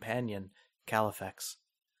missing companion, Califex.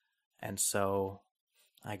 And so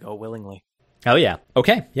I go willingly. Oh, yeah.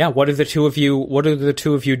 Okay. Yeah, what do the two of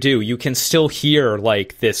you do? You can still hear,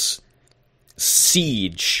 like, this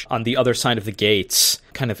siege on the other side of the gates,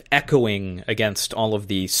 kind of echoing against all of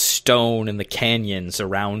the stone and the canyons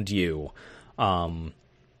around you, around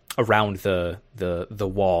the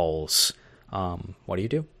walls. What do you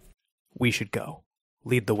do? We should go.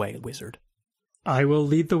 Lead the way, wizard. I will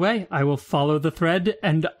lead the way. I will follow the thread,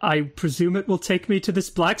 and I presume it will take me to this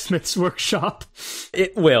blacksmith's workshop.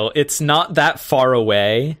 It will. It's not that far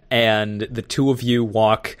away, and the two of you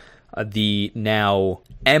walk the now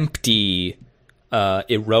empty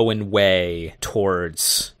Iroan way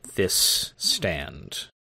towards this stand.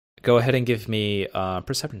 Go ahead and give me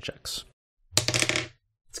perception checks.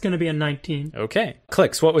 It's going to be a 19. Okay.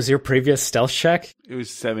 Klyx, what was your previous stealth check? It was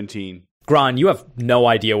 17. Gron, you have no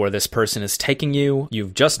idea where this person is taking you.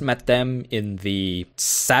 You've just met them in the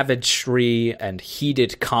savagery and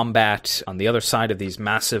heated combat on the other side of these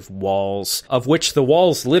massive walls, of which the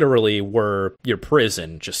walls literally were your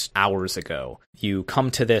prison just hours ago. You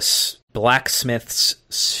come to this blacksmith's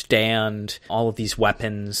stand, all of these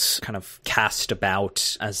weapons kind of cast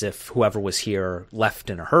about as if whoever was here left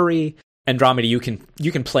in a hurry. Endromide,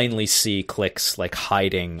 you can plainly see Klyx like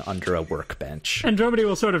hiding under a workbench. Endromide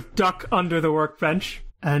will sort of duck under the workbench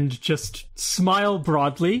and just smile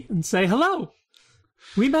broadly and say, "Hello!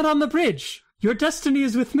 We met on the bridge. Your destiny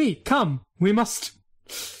is with me. Come, we must..."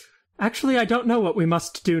 Actually, I don't know what we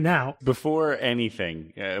must do now. Before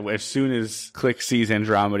anything, as soon as Klyx sees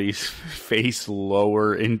Andromeda's face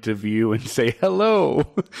lower into view and say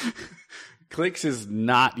hello, Klyx is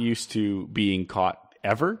not used to being caught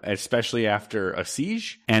ever, especially after a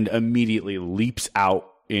siege, and immediately leaps out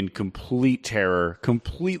in complete terror,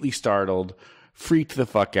 completely startled, freaked the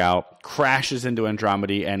fuck out, crashes into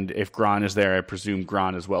Endromide, and if Gron is there, I presume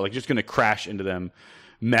Gron as well, like just going to crash into them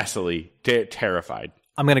messily, terrified.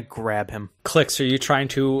 I'm going to grab him. Klyx, are you trying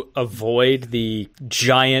to avoid the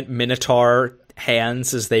giant minotaur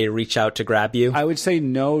hands as they reach out to grab you? I would say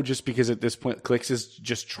no, just because at this point, Klyx is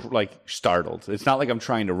just startled. It's not like I'm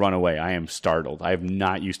trying to run away. I am startled. I am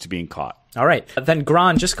not used to being caught. All right. Then,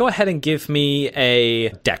 Gron, just go ahead and give me a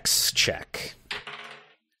dex check.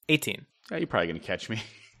 18. Oh, you're probably going to catch me.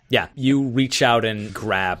 Yeah, you reach out and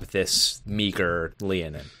grab this meager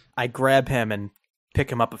Leonin. I grab him and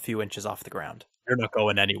pick him up a few inches off the ground. You're not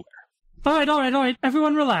going anywhere. All right.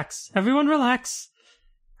 Everyone relax.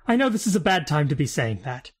 I know this is a bad time to be saying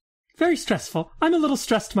that. Very stressful. I'm a little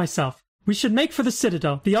stressed myself. We should make for the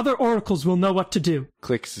Citadel. The other oracles will know what to do.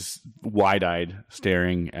 Klyx is wide-eyed,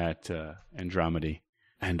 staring at Endromide.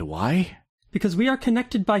 And why? Because we are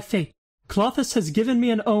connected by fate. Klothys has given me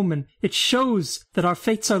an omen. It shows that our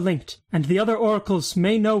fates are linked, and the other oracles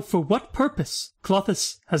may know for what purpose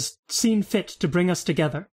Klothys has seen fit to bring us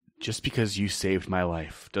together. Just because you saved my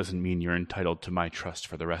life doesn't mean you're entitled to my trust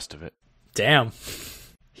for the rest of it. Damn.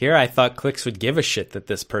 Here I thought Klyx would give a shit that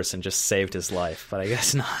this person just saved his life, but I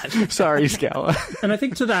guess not. Sorry, Scala. And I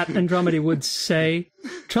think to that, Endromide would say,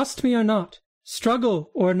 "Trust me or not,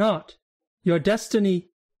 struggle or not, your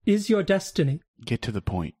destiny is your destiny. Get to the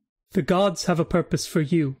point. The gods have a purpose for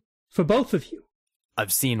you, for both of you.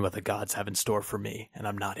 I've seen what the gods have in store for me, and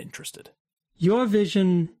I'm not interested. Your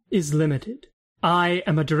vision is limited. I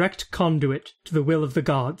am a direct conduit to the will of the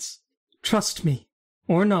gods. Trust me,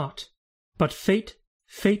 or not, but fate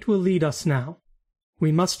will lead us now.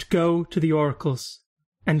 We must go to the oracles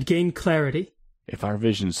and gain clarity." If our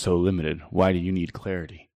vision's so limited, why do you need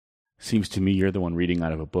clarity? Seems to me you're the one reading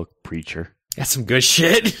out of a book, preacher. That's some good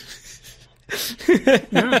shit.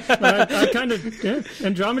 I kind of... Yeah.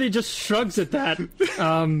 Andromeda just shrugs at that.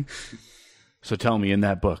 So tell me, in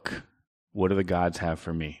that book, what do the gods have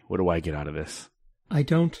for me? What do I get out of this? I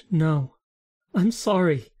don't know. I'm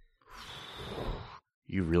sorry.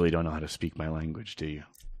 You really don't know how to speak my language, do you?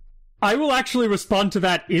 I will actually respond to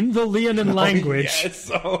that in the Leonin language.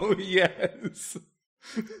 Oh, yes.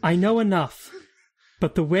 I know enough,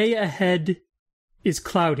 but the way ahead is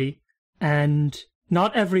cloudy, and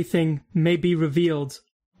not everything may be revealed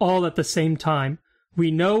all at the same time.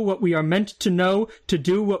 We know what we are meant to know to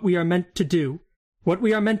do what we are meant to do. What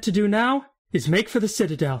we are meant to do now is make for the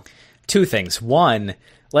Citadel. 2 things. 1,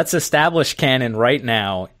 let's establish canon right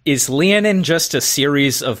now. Is Leonin just a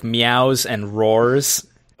series of meows and roars?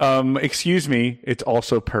 Excuse me, it's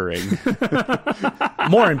also purring.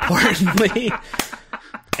 More importantly,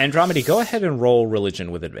 Andromedy, go ahead and roll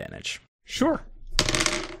religion with advantage. Sure.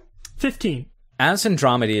 15. As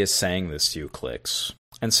Andromedy is saying this to you, Klyx,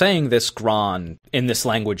 and saying this Gron in this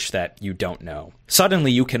language that you don't know,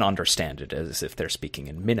 suddenly you can understand it as if they're speaking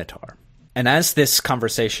in Minotaur. And as this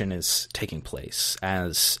conversation is taking place,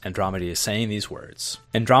 as Andromedy is saying these words,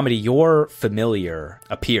 Andromedy, your familiar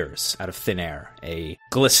appears out of thin air, a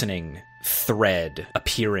glistening thread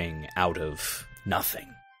appearing out of nothing,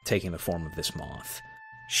 taking the form of this moth.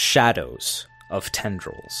 Shadows of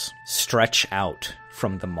tendrils stretch out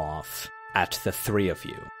from the moth at the 3 of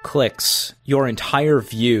you. Klyx, your entire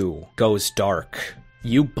view goes dark.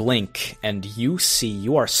 You blink, and you see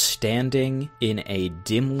you are standing in a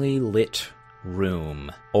dimly lit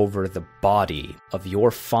room over the body of your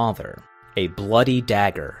father, a bloody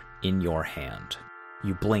dagger in your hand.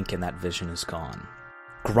 You blink, and that vision is gone.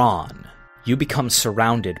 Gron, you become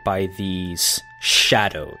surrounded by these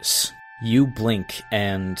shadows. You blink,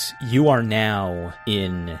 and you are now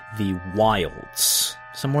in the wilds.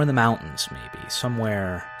 Somewhere in the mountains, maybe.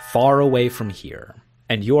 Somewhere far away from here.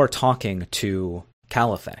 And you are talking to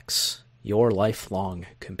Klyx, your lifelong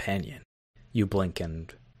companion. You blink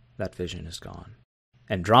and that vision is gone.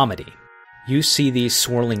 Andromedy, you see these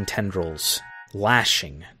swirling tendrils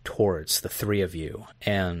lashing towards the 3 of you,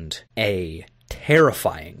 and a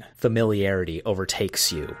terrifying familiarity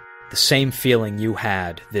overtakes you. The same feeling you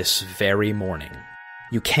had this very morning.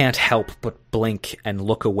 You can't help but blink and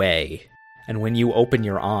look away, and when you open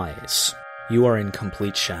your eyes, you are in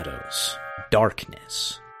complete shadows,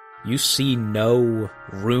 darkness. You see no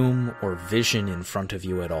room or vision in front of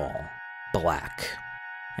you at all. Black.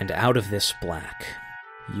 And out of this black,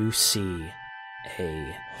 you see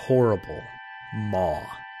a horrible maw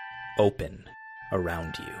open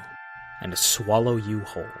around you and swallow you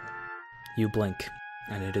whole. You blink,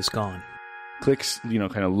 and it is gone. Klyx,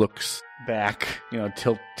 kind of looks back,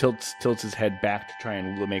 tilts his head back to try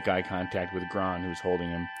and make eye contact with Gron, who's holding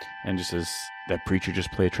him, and just says, "That preacher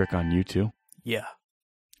just play a trick on you too?" Yeah.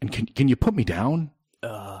 And can you put me down?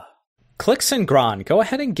 Klyx and Gron, go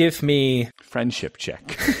ahead and give me... Friendship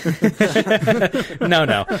check.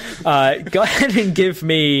 No. Go ahead and give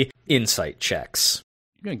me insight checks.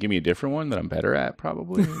 You're going to give me a different one that I'm better at,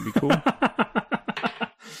 probably? It'd be cool.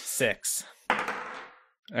 6. I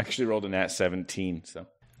actually rolled a nat 17, so...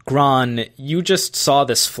 Gron, you just saw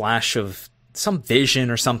this flash of some vision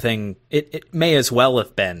or something. It may as well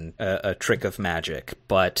have been a trick of magic,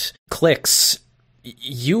 but Klyx...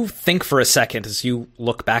 You think for a second as you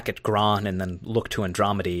look back at Gron and then look to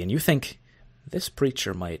Andromedy, and you think, this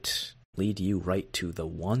preacher might lead you right to the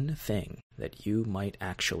one thing that you might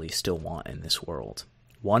actually still want in this world,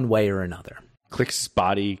 one way or another. Klyx's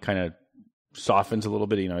body kind of softens a little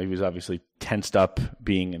bit. He was obviously tensed up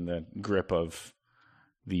being in the grip of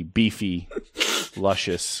the beefy,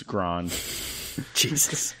 luscious Gron.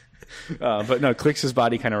 Jesus. But no, Klyx's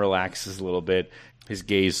body kind of relaxes a little bit. His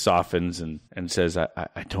gaze softens and says, I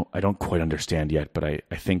don't quite understand yet, but I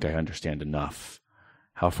think I understand enough.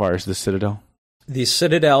 How far is the Citadel? The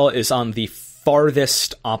Citadel is on the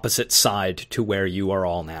farthest opposite side to where you are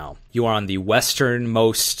all now. You are on the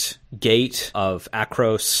westernmost gate of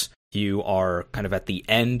Akros. You are kind of at the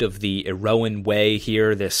end of the Eroan Way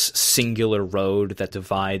here, this singular road that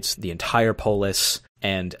divides the entire polis.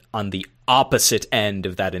 And on the opposite end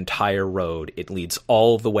of that entire road, it leads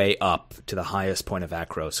all the way up to the highest point of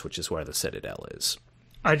Akros, which is where the Citadel is.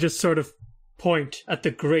 I just sort of point at the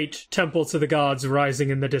great temple to the gods rising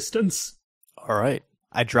in the distance. All right.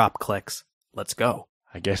 I drop Klyx. Let's go.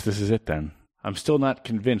 I guess this is it then. I'm still not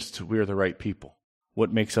convinced we're the right people.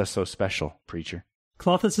 What makes us so special, preacher?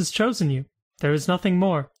 Klothys has chosen you. There is nothing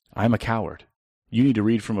more. I'm a coward. You need to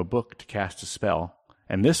read from a book to cast a spell.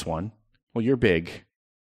 And this one, well, you're big,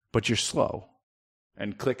 but you're slow.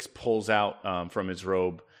 And Klyx pulls out from his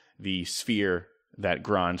robe the sphere that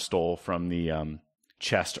Gron stole from the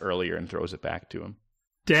chest earlier and throws it back to him.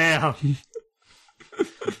 Damn.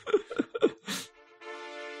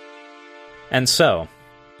 And so,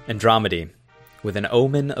 Andromedy, with an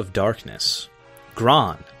omen of darkness,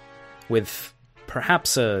 Gron, with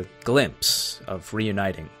perhaps a glimpse of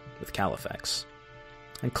reuniting with Klyx,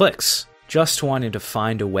 and Klyx, just wanting to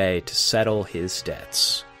find a way to settle his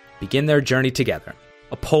debts. Begin their journey together,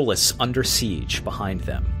 a polis under siege behind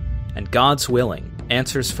them, and God's willing,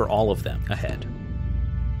 answers for all of them ahead.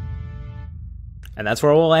 And that's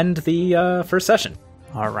where we'll end the first session.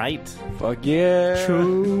 All right. Fuck yeah.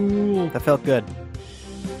 Cool. That felt good.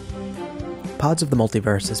 Pods of the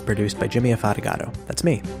Multiverse is produced by Jimmy Affatigato. That's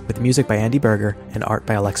me, with music by Andy Berger and art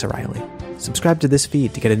by Alexa Reilly. Subscribe to this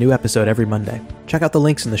feed to get a new episode every Monday. Check out the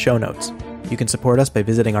links in the show notes. You can support us by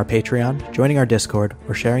visiting our Patreon, joining our Discord,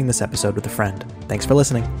 or sharing this episode with a friend. Thanks for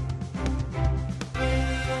listening.